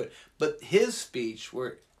walking through it, but his speech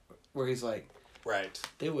where he's like, right,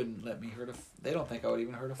 they wouldn't let me hurt a. They don't think I would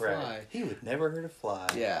even hurt a fly. Right. He would never hurt a fly.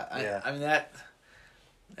 Yeah, I mean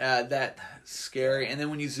that scary. And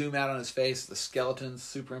then when you zoom out on his face, the skeleton's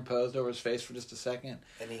superimposed over his face for just a second.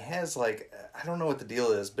 And he has like, I don't know what the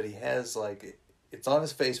deal is, but he has like, it's on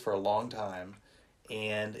his face for a long time,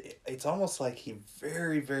 and it's almost like he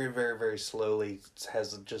very, very, very, very slowly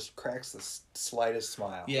just cracks the slightest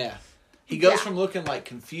smile. Yeah, he goes from looking like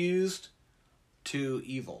confused to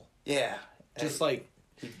evil. Yeah. Just like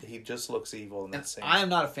he just looks evil in that scene. I am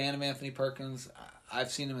not a fan of Anthony Perkins.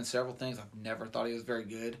 I've seen him in several things. I've never thought he was very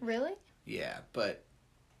good. Really? Yeah, but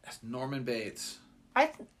that's Norman Bates.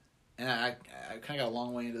 And I kind of got a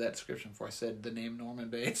long way into that description before I said the name Norman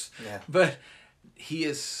Bates. Yeah. But he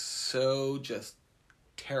is so just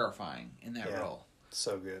terrifying in that role.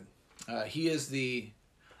 So good. I'll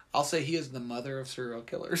say he is the mother of serial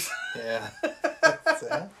killers. Yeah.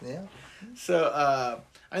 Yeah. So,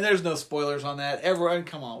 I mean, there's no spoilers on that. Everyone,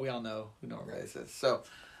 come on, we all know who Norman Bates is. So,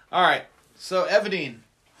 all right. So, Evadine.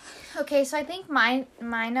 Okay, so I think my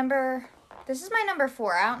number... This is my number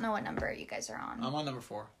 4. I don't know what number you guys are on. I'm on number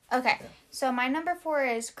 4. Okay, so my number 4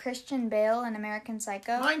 is Christian Bale in American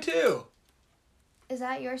Psycho. Mine too. Is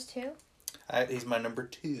that yours too? He's my number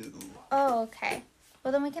 2. Oh, okay.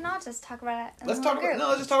 Well, then we can all just talk about it. Let's just talk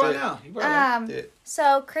about it now.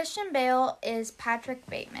 So Christian Bale is Patrick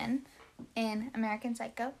Bateman in American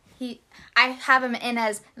Psycho. I have him in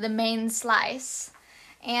as the main slice,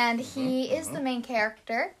 and he is the main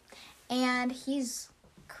character, and he's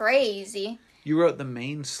crazy. You wrote the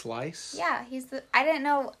main slice? Yeah, I didn't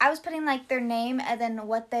know. I was putting like their name and then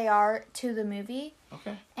what they are to the movie.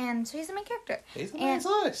 Okay. And so he's the main character. He's the main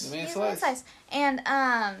slice. The main slice. And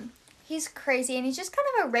he's crazy, and he's just kind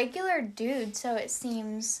of a regular dude, so it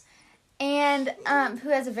seems, and who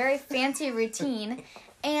has a very fancy routine.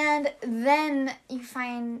 And then you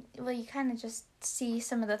you kind of just see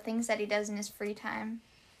some of the things that he does in his free time.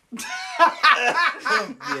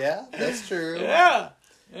 Yeah, that's true. Yeah.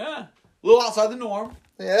 A little outside the norm.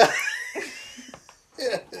 Yeah.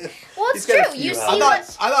 Well, it's true. You see I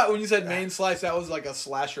thought when you said main slice, that was like a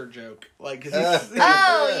slasher joke. Like,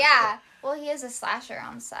 oh, yeah. Well, he is a slasher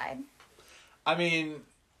on the side. I mean...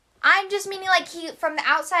 I'm just meaning like he, from the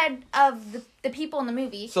outside of the people in the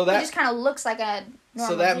movie, he just kind of looks like a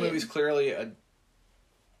normal So that dude. movie's clearly a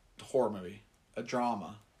horror movie, a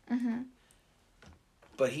drama. Mm-hmm.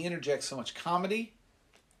 But he interjects so much comedy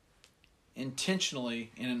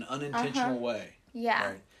intentionally in an unintentional way. Yeah.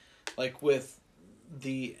 Right. Like with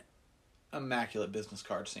the immaculate business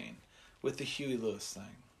card scene with the Huey Lewis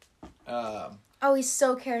thing. Oh, he's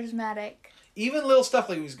so charismatic. Even little stuff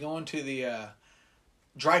like he's going to the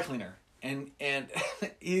dry cleaner and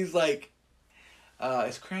he's like,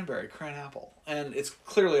 it's cranberry, apple, and it's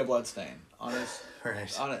clearly a blood stain on his.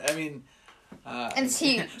 Right. On it. I mean, and it's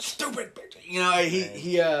huge. Stupid bitch. You know,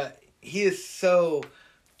 he is so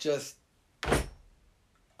just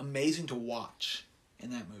amazing to watch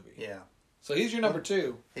in that movie. Yeah. So he's your number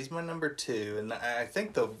 2. He's my number 2, and I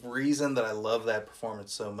think the reason that I love that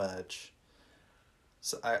performance so much.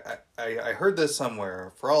 So I heard this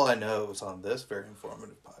somewhere. For all I know, it was on this very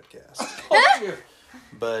informative podcast.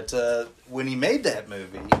 But when he made that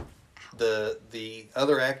movie, the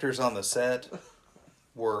other actors on the set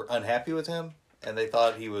were unhappy with him, and they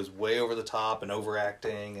thought he was way over the top and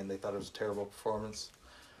overacting, and they thought it was a terrible performance.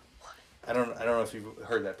 I don't know if you've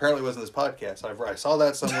heard that. Apparently, it wasn't this podcast. I saw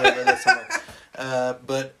that somewhere. Read that somewhere.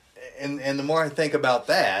 But the more I think about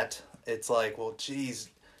that, it's like, well, geez,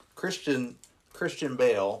 Christian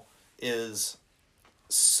Bale is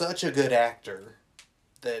such a good actor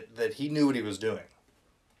that he knew what he was doing.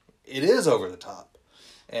 It is over the top,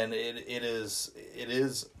 and it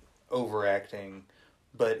is overacting,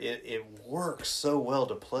 but it works so well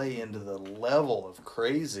to play into the level of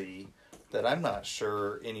crazy that I'm not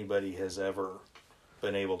sure anybody has ever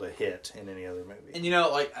been able to hit in any other movie. And you know,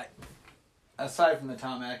 like, aside from the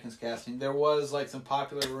Tom Atkins casting, there was like some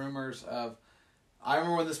popular rumors of. I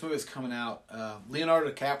remember when this movie was coming out, Leonardo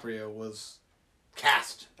DiCaprio was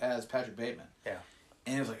cast as Patrick Bateman. Yeah,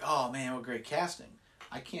 and it was like, oh man, what great casting!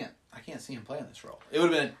 I can't see him playing this role. It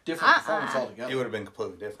would have been a different performance altogether. It would have been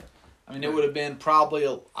completely different. I mean, it would have been probably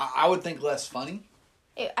I would think less funny.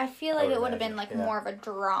 I feel like it would have been like more of a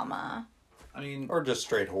drama. I mean, or just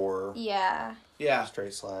straight horror. Yeah. Yeah.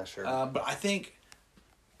 Straight slasher. But I think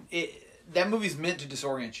that movie's meant to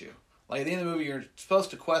disorient you. Like at the end of the movie, you're supposed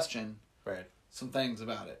to question some things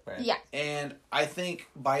about it. Right. Yeah. And I think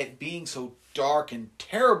by it being so dark and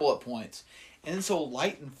terrible at points, and then so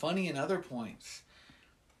light and funny in other points,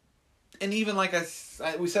 and even like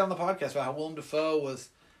we said on the podcast about how Willem Dafoe was,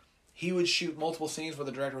 he would shoot multiple scenes where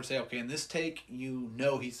the director would say, okay, in this take, you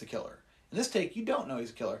know he's the killer. In this take, you don't know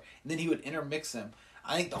he's a killer. And then he would intermix them.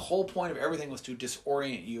 I think the whole point of everything was to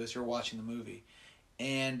disorient you as you're watching the movie.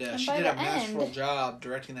 And she did a masterful job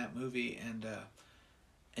directing that movie and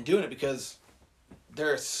doing it, because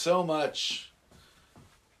there's so much...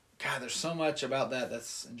 God, there's so much about that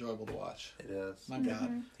that's enjoyable to watch. It is. My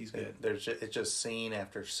God, he's good. It's just scene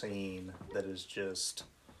after scene that is just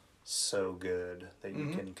so good that you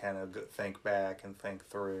can kind of think back and think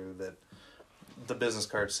through that. The business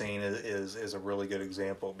card scene is a really good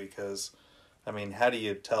example, because, I mean, how do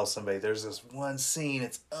you tell somebody there's this one scene,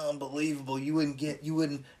 it's unbelievable, you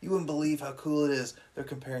wouldn't believe how cool it is. They're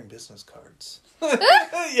comparing business cards.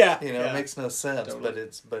 Yeah, it makes no sense, totally.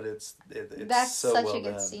 but it's that's so such well a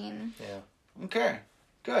good done. scene. Yeah. Okay.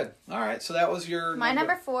 Good. All right. So that was your my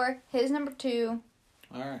number 4. His number 2.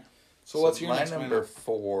 All right. So what's your my next number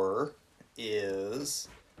 4 is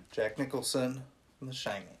Jack Nicholson from The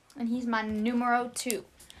Shining. And he's my numero 2.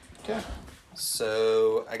 Okay.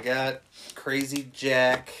 So I got Crazy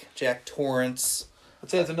Jack Torrance. I'd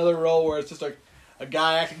say it's another role where it's just like a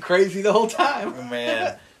guy acting crazy the whole time. Oh,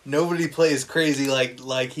 man, nobody plays crazy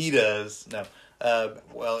like he does. No,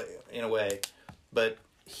 well, in a way, but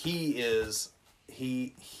he has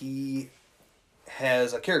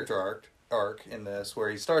a character arc in this where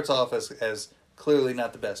he starts off as clearly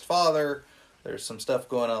not the best father. There's some stuff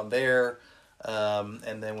going on there.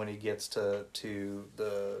 And then when he gets to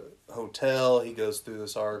the hotel, he goes through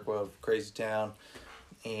this arc of Crazy Town.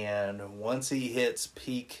 And once he hits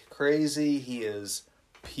peak crazy, he is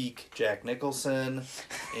peak Jack Nicholson.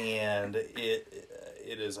 And it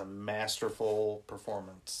is a masterful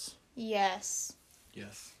performance. Yes.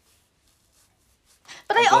 Yes.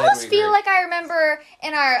 But I almost feel like I remember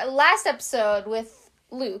in our last episode with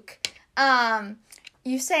Luke,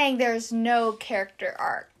 you saying there's no character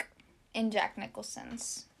arc in Jack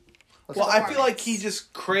Nicholson's. Well, I feel like he's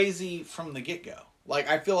just crazy from the get-go. Like,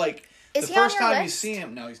 I feel like is the he first on your time list? you see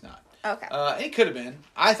him... No, he's not. Okay. It could have been.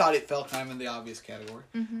 I thought it fell kind of in the obvious category.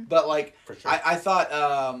 Mm-hmm. But, like, For sure. I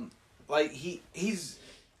thought, like, he's...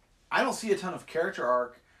 I don't see a ton of character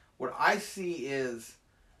arc. What I see is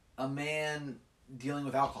a man dealing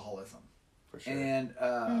with alcoholism. For sure.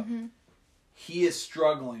 And he is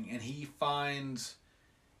struggling, and he finds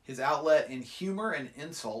his outlet in humor and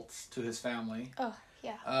insults to his family. Oh,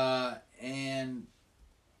 yeah.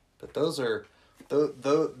 But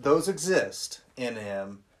those exist in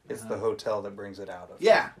him. It's the hotel that brings it out of.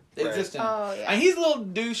 Yeah, it's Right. just. Oh, yeah. And he's a little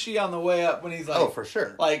douchey on the way up when he's like, Oh, for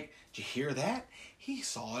sure. Like, did you hear that? He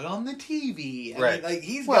saw it on the TV. I Right. mean, like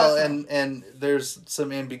he's Well, got some, and there's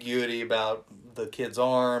some ambiguity about the kid's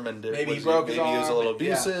arm, and Maybe he broke his maybe he was a arm, little and- yeah.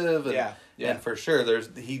 abusive, and, Yeah. and for sure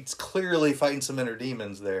he's clearly fighting some inner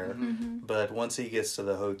demons there. Mm-hmm. But once he gets to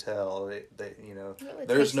the hotel, they Really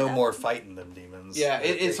there's takes no it up. more fighting them demons. Yeah, They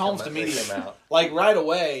it's come almost out- they immediate. come out. Like right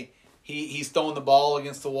away, he's throwing the ball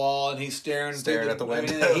against the wall and he's staring through at the I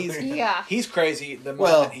mean, window. Yeah. he's crazy the moment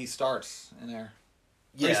Well- he starts in there.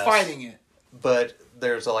 Yes, He's fighting it. but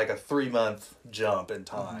there's like a 3-month jump in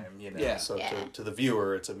time. Yeah. So Yeah. To the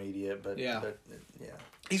viewer, it's immediate. But Yeah. but,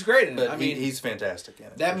 He's great in it. But I mean, he's fantastic in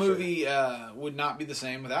it. that for sure. movie would not be the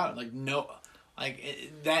same without it. Like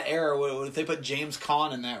that era, if they put James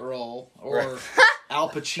Caan in that role or Right. Al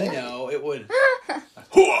Pacino, it would.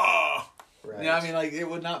 Hooah! Right. You know, I mean, like it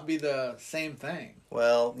would not be the same thing.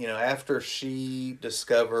 Well, after she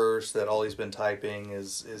discovers that all he's been typing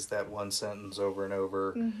is that one sentence over and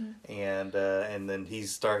over, and then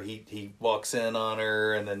he walks in on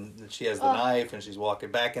her, and then she has the knife, and she's walking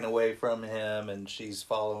back and away from him, and he's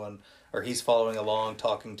following along,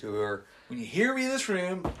 talking to her. When you hear me in this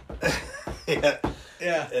room, Yeah,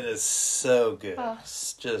 yeah, it is so good. Oh.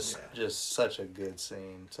 It's just such a good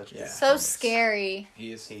scene. Such a Yeah. good So performance. scary.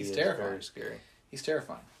 he's He is terrifying. very scary. He's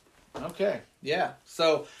terrifying. Okay, yeah.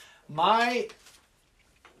 So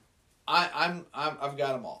I've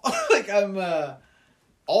got them all. Like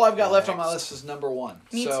all I've got left on my list is number 1.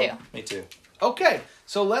 Me So, too. Me too. Okay,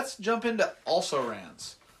 so let's jump into also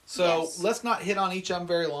rans. So Yes. let's not hit on each of them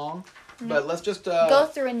very long, but let's just Go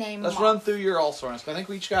through and name let's them run through your also rans. I think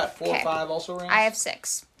we each got 4 or Okay. 5 also rans. I have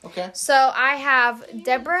 6. Okay, So I have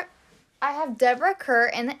Deborah Kerr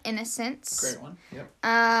in The Innocents. great one. Yep.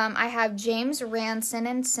 I have James Ranson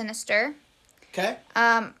in Sinister. Okay,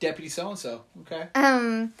 Um, Deputy so and so. Okay,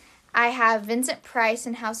 I have Vincent Price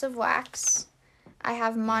in House of Wax. I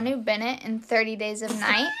have Manu Bennett in 30 Days of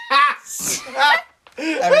Night. I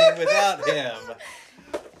mean, without him,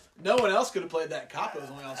 no one else could have played that cop that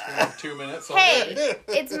was only on screen for 2 minutes. Hey, already.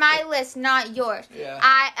 it's my list, not yours. Yeah.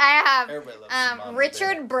 I Everybody loves have Manu Richard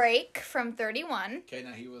Bennett. Brake from 31. Okay,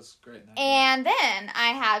 now he was great. Now. And then I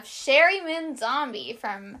have Sherry Moon Zombie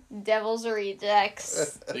from Devil's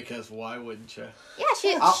Rejects. Because why wouldn't you? Yeah,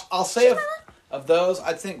 she. I'll say of those,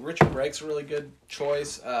 I think Richard Brake's a really good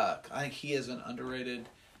choice. I think he is an underrated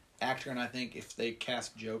actor, and I think if they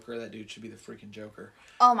cast Joker, that dude should be the freaking Joker.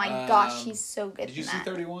 Oh my gosh, Um, he's so good. Did you in see that.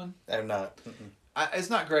 31? I'm not. It's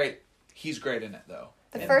not great. He's great in it though.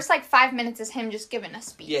 The And- first 5 minutes is him just giving a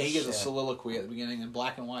speech. yeah, he gives a Yeah. soliloquy at the beginning in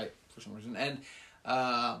black and white for some reason, and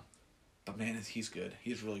but man, he's good.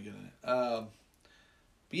 He's really good in it.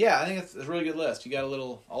 But yeah, I think it's a really good list. You got a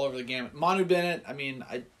little all over the gamut. Manu Bennett. I mean,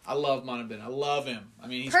 I love Manu Bennett. I love him. I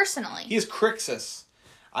mean, Personally, he's Crixus.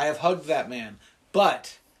 I have hugged that man,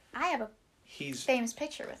 but I have a he's famous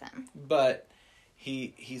picture with him.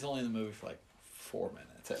 he's only in the movie for 4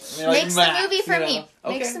 minutes. I mean, Makes the max, movie for you know? me.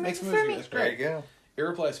 Okay, Makes the makes movie for me. That's There you great. go.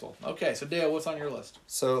 Irreplaceable. Okay, so Dale, what's on your list?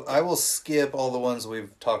 So I will skip all the ones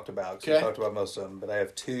we've talked about. 'Cause we Okay. talked about most of them, but I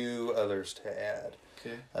have 2 others to add.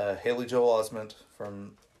 Okay, Haley Joel Osment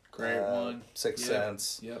from great one. Sixth Yep.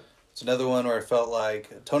 Sense. Yep. It's another one where I felt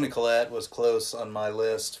like Toni Collette was close on my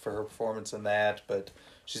list for her performance in that, but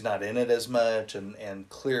she's not in it as much, and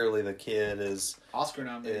clearly the kid is, Oscar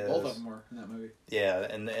nominated. Both of them were in that movie. yeah,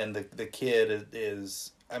 and the kid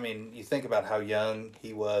is, I mean, you think about how young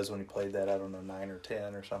he was when he played that, I don't know, 9 or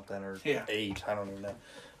 10 or something, or Yeah. 8, I don't even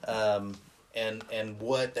know. And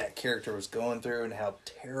what that character was going through and how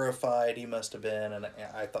terrified he must have been, and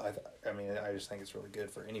I just think it's really good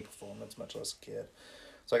for any performance, much less a kid.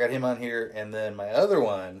 So I got him on here, and then my other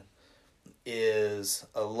one is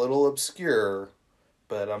a little obscure,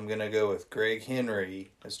 but I'm gonna go with Greg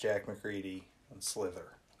Henry as Jack McCready in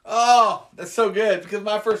Slither. Oh, that's so good because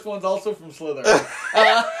my first one's also from Slither.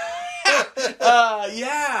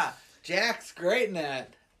 Yeah, Jack's great in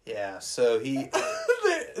that. Yeah, so he.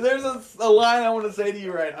 There's a line I want to say to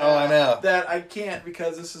you right now. Oh, I know. That I can't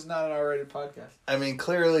because this is not an R-rated podcast. I mean,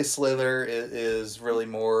 clearly Slither is really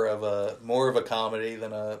more of a comedy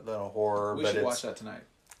than a horror. We but should it's, watch that tonight.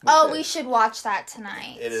 We should watch that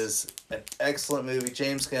tonight. It is an excellent movie.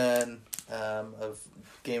 James Gunn of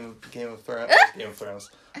Game of Thrones,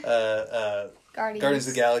 Guardians of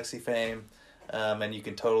the Galaxy fame, and you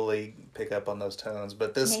can totally pick up on those tones.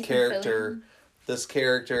 But this Nathan character,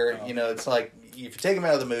 Oh. you know, it's like if you take him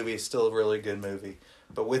out of the movie, it's still a really good movie.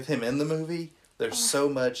 But with him in the movie, there's so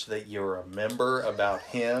much that you remember about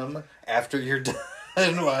him after you're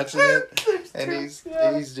done watching it. And true.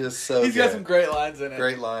 he's just so He's good. got some great lines in it.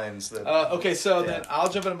 Great lines. That, Okay, so yeah. then I'll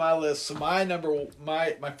jump into my list. So my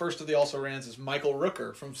first of the also rans is Michael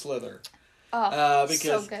Rooker from Slither. Oh,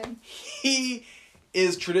 Because so good. he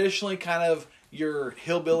is traditionally kind of your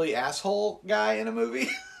hillbilly asshole guy in a movie.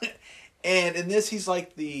 And in this, he's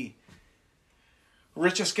like the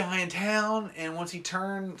richest guy in town. And once he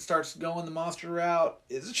starts going the monster route,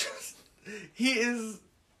 it's just he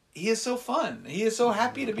is so fun. He is so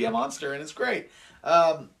happy to be a monster, and it's great.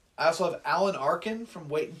 I also have Alan Arkin from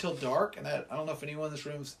Wait Until Dark, and I don't know if anyone in this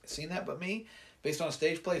room's seen that but me. Based on a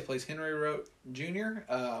stage play, he plays Henry Rote Jr.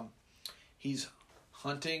 He's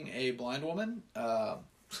hunting a blind woman.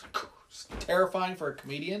 Terrifying for a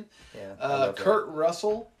comedian. Yeah, Kurt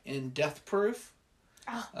Russell in Death Proof,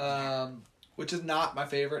 Oh. which is not my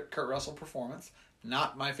favorite Kurt Russell performance.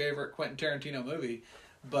 Not my favorite Quentin Tarantino movie,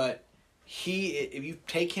 but if you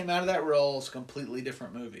take him out of that role, it's a completely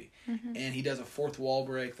different movie. Mm-hmm. And he does a fourth wall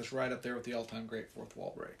break that's right up there with the all-time great fourth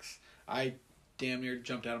wall breaks. I damn near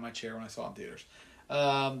jumped out of my chair when I saw it in theaters.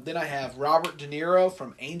 Then I have Robert De Niro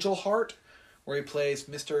from Angel Heart, where he plays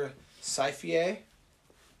Mr. Saifier.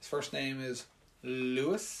 His first name is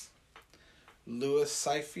Louis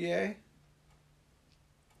Saifier.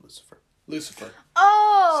 Lucifer.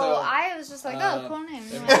 Oh, So, I was just like, oh, cool name.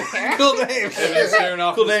 there I we don't go. care. Cool name. Staring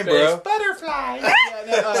off Cool into name, space. bro. Butterfly.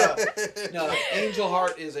 No, Angel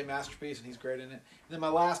Heart is a masterpiece, and he's great in it. And then my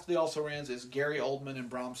last of the also rans is Gary Oldman and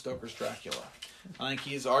Bram Stoker's Dracula. I think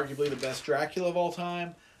he's arguably the best Dracula of all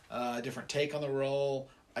time. Different take on the role,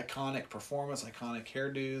 iconic performance, iconic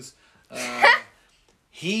hairdos.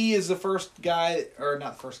 He is the first guy, or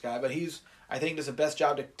not the first guy, but I think does the best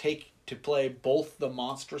job to play both the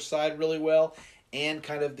monster side really well and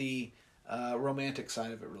kind of the romantic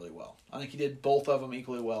side of it really well. I think he did both of them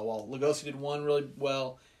equally well. While Lugosi did one really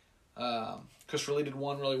well, Christopher Lee did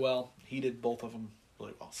one really well. He did both of them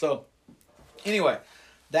really well. So, anyway,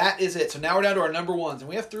 that is it. So now we're down to our number ones, and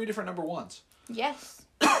we have 3 different number ones. Yes.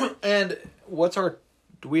 And what's our?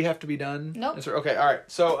 Do we have to be done? Nope. Okay. All right.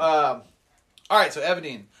 So, So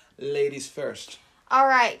Evadine, ladies first. All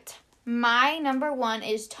right. My number 1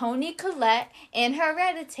 is Toni Collette in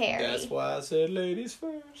Hereditary. That's why I said ladies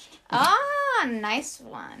first. Ah, nice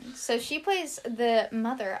one. So she plays the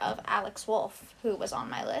mother of Alex Wolff, who was on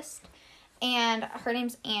my list. And her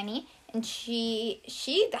name's Annie. And she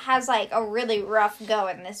has, like, a really rough go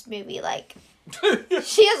in this movie. Like,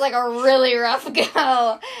 she has, like, a really rough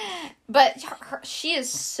go. But she is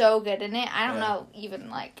so good in it. I don't know even,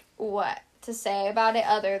 like, what to say about it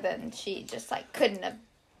other than she just, like, couldn't have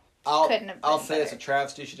I'll been say better. it's a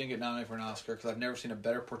travesty she didn't get nominated for an Oscar because I've never seen a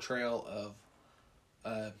better portrayal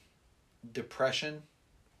of depression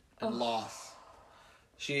and loss.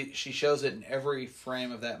 She shows it in every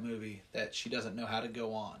frame of that movie that she doesn't know how to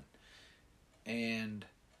go on, and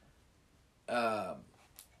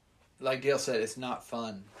like Dale said, it's not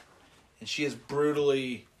fun, and she's brutal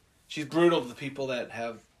to the people that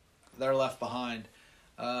are left behind.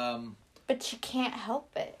 But she can't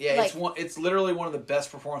help it. Yeah, like, it's literally one of the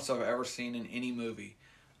best performances I've ever seen in any movie.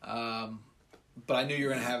 But I knew you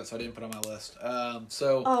were going to have it, so I didn't put it on my list. Oh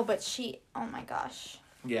my gosh.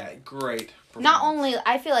 Yeah, great. Not only,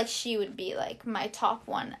 I feel like she would be, like, my top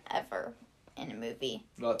one ever in a movie.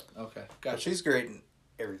 But, okay, gotcha. But she's great in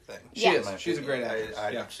everything. She is. She's a great actress.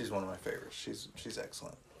 Yeah. She's one of my favorites. She's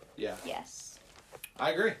excellent. Yeah. Yes.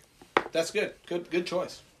 I agree. That's good. Good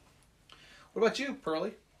choice. What about you,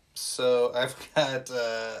 Pearly? So I've got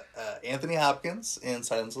Anthony Hopkins in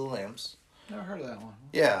Silence of the Lambs. Never heard of that one.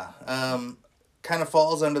 Yeah, kind of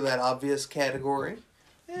falls under that obvious category.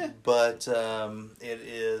 Yeah. But it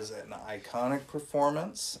is an iconic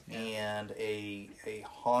performance and a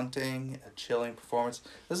haunting, a chilling performance.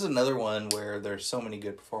 This is another one where there's so many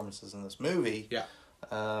good performances in this movie. Yeah.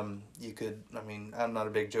 I'm not a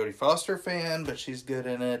big Jodie Foster fan, but she's good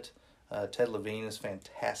in it. Ted Levine is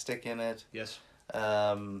fantastic in it. Yes.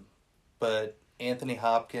 But Anthony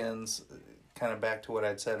Hopkins, kind of back to what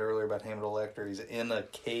I'd said earlier about Hannibal Lecter, he's in a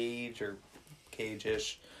cage or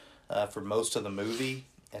cage-ish for most of the movie.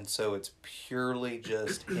 And so it's purely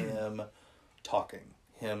just him talking,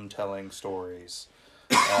 him telling stories.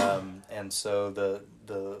 And so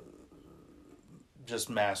the just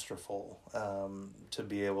masterful to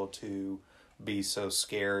be able to be so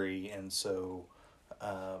scary and so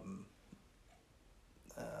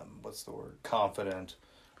what's the word? Confident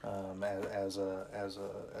as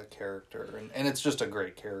a character, and it's just a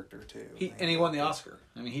great character too. He won the Oscar.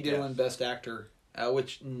 I mean, he did win Best Actor,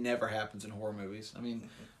 which never happens in horror movies. I mean,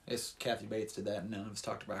 Kathy Bates did that, and none of us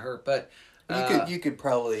talked about her. But You could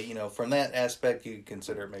probably, from that aspect, you could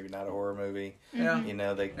consider it maybe not a horror movie. Yeah. You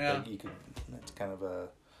could. It's kind of a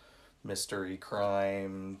mystery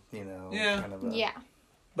crime. Yeah. Kind of Yeah.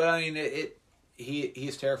 But I mean,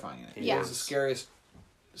 he's terrifying in it. Yeah. He's the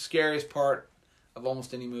scariest part of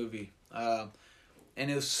almost any movie. And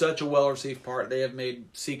it was such a well-received part. They have made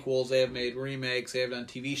sequels, they have made remakes, they have done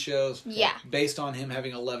TV shows. Yeah. Based on him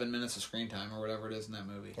having 11 minutes of screen time or whatever it is in that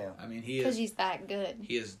movie. Yeah. I mean, Because he's that good.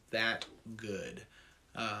 He is that good.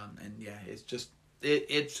 And yeah, it's just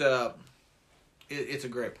it's a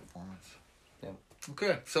great performance. Yeah.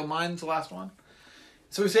 Okay, so mine's the last one.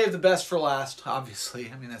 So we saved the best for last, obviously.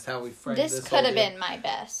 I mean, that's how we framed this. This could have been my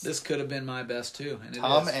best. This could have been my best too. And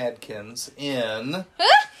Tom Adkins in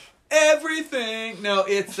everything. No,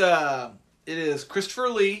 it is Christopher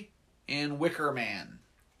Lee in Wicker Man,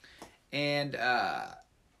 and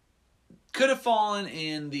could have fallen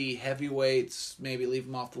in the heavyweights, maybe leave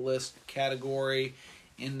him off the list category,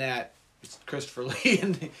 in that it's Christopher Lee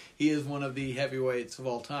and he is one of the heavyweights of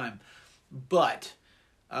all time. But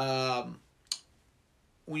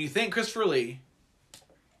when you think Christopher Lee,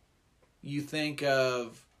 you think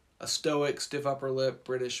of a stoic, stiff upper lip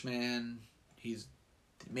British man. He's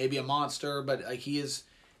maybe a monster, but like he's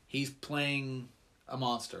playing a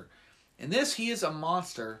monster. In this, he is a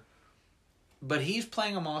monster, but he's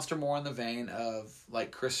playing a monster more in the vein of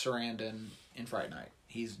like Chris Sarandon in Fright Night.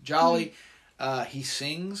 He's jolly. He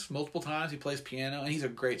sings multiple times. He plays piano, and he's a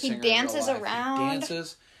great singer. He dances in real life. around. He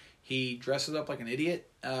dances. He dresses up like an idiot.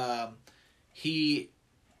 So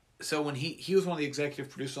when he was one of the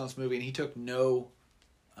executive producers on this movie, and he took no,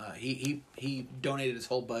 he donated his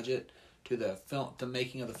whole budget to the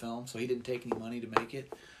making of the film, so he didn't take any money to make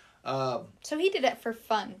it. So he did it for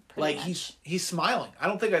fun, pretty much. He's smiling. I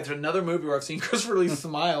don't think there's another movie where I've seen Christopher Lee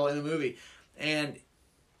smile in a movie, and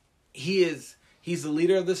he's the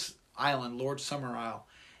leader of this island, Lord Summerisle,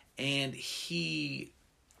 and he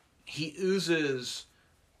oozes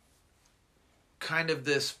kind of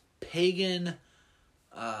this pagan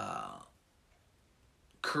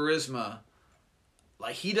charisma.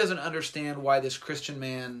 Like, he doesn't understand why this Christian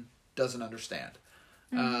man doesn't understand.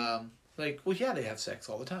 Mm-hmm. Well, yeah, they have sex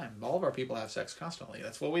all the time. All of our people have sex constantly.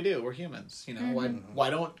 That's what we do. We're humans. Mm-hmm. Why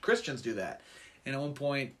don't Christians do that? And at one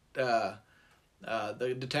point, the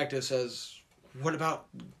detective says, "What about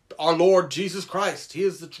our Lord Jesus Christ? He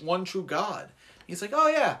is the one true God." He's like, "Oh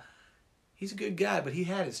yeah, he's a good guy, but he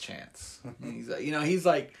had his chance." And he's like, he's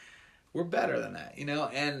like, "We're better than that,"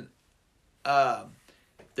 and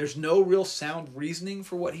there's no real sound reasoning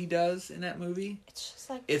for what he does in that movie. It's just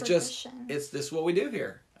like it's tradition. this is what we do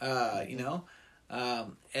here,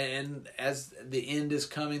 and as the end is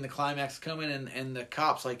coming, the climax is coming, and the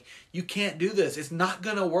cop's like, "You can't do this. It's not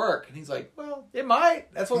gonna work." And he's like, "Well, it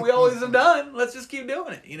might. That's what we always have done. Let's just keep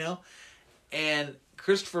doing it," And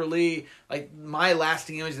Christopher Lee, like, my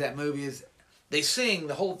lasting image of that movie is they sing.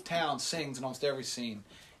 The whole town sings in almost every scene,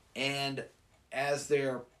 and as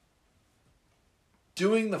they're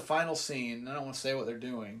doing the final scene, I don't want to say what they're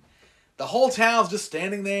doing, the whole town's just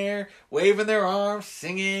standing there, waving their arms,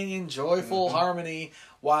 singing in joyful harmony,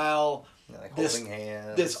 while holding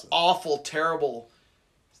hands. This awful, terrible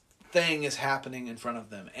thing is happening in front of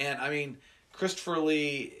them. And, I mean, Christopher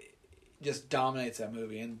Lee just dominates that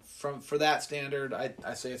movie. And for that standard,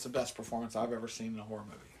 I say it's the best performance I've ever seen in a horror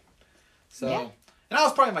movie. So, yeah. And I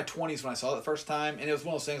was probably in my 20s when I saw it the first time, and it was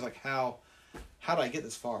one of those things like, how did I get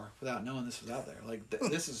this far without knowing this was out there? Like,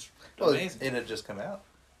 this is amazing. It had just come out.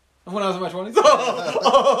 When I was in my 20s?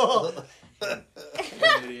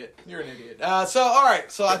 You're an idiot. So, all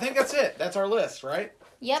right. So, I think that's it. That's our list, right?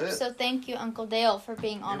 Yep. So, thank you, Uncle Dale, for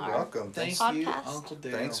being on You're welcome. Thank podcast. you, Uncle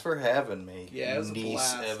Dale. Thanks for having me. Yeah, it was a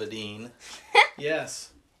niece blast. Evadine. Yes.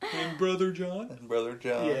 And Brother John. And Brother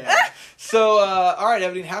John. Yeah. So, all right,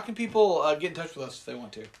 Evadine, how can people get in touch with us if they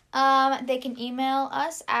want to? They can email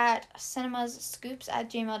us at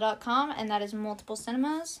cinemasscoops@gmail.com, and that is multiple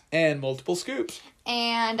cinemas. And multiple scoops.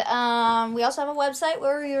 And we also have a website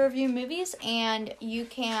where we review movies, and you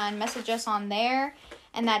can message us on there,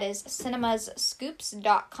 and that is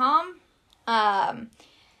cinemasscoops.com.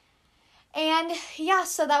 And yeah,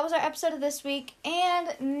 so that was our episode of this week.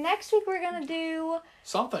 And next week we're gonna do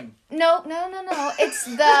something. No. It's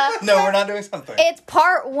the No, we're not doing something. It's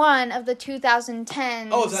part 1 of the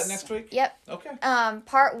 2010s. Oh, is that next week? Yep. Okay.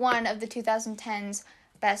 Part 1 of the 2010s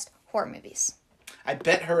best horror movies. I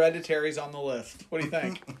bet Hereditary's on the list. What do you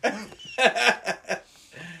think?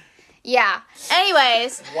 Yeah.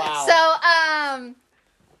 Anyways. Wow. So,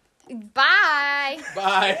 bye.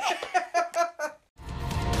 Bye.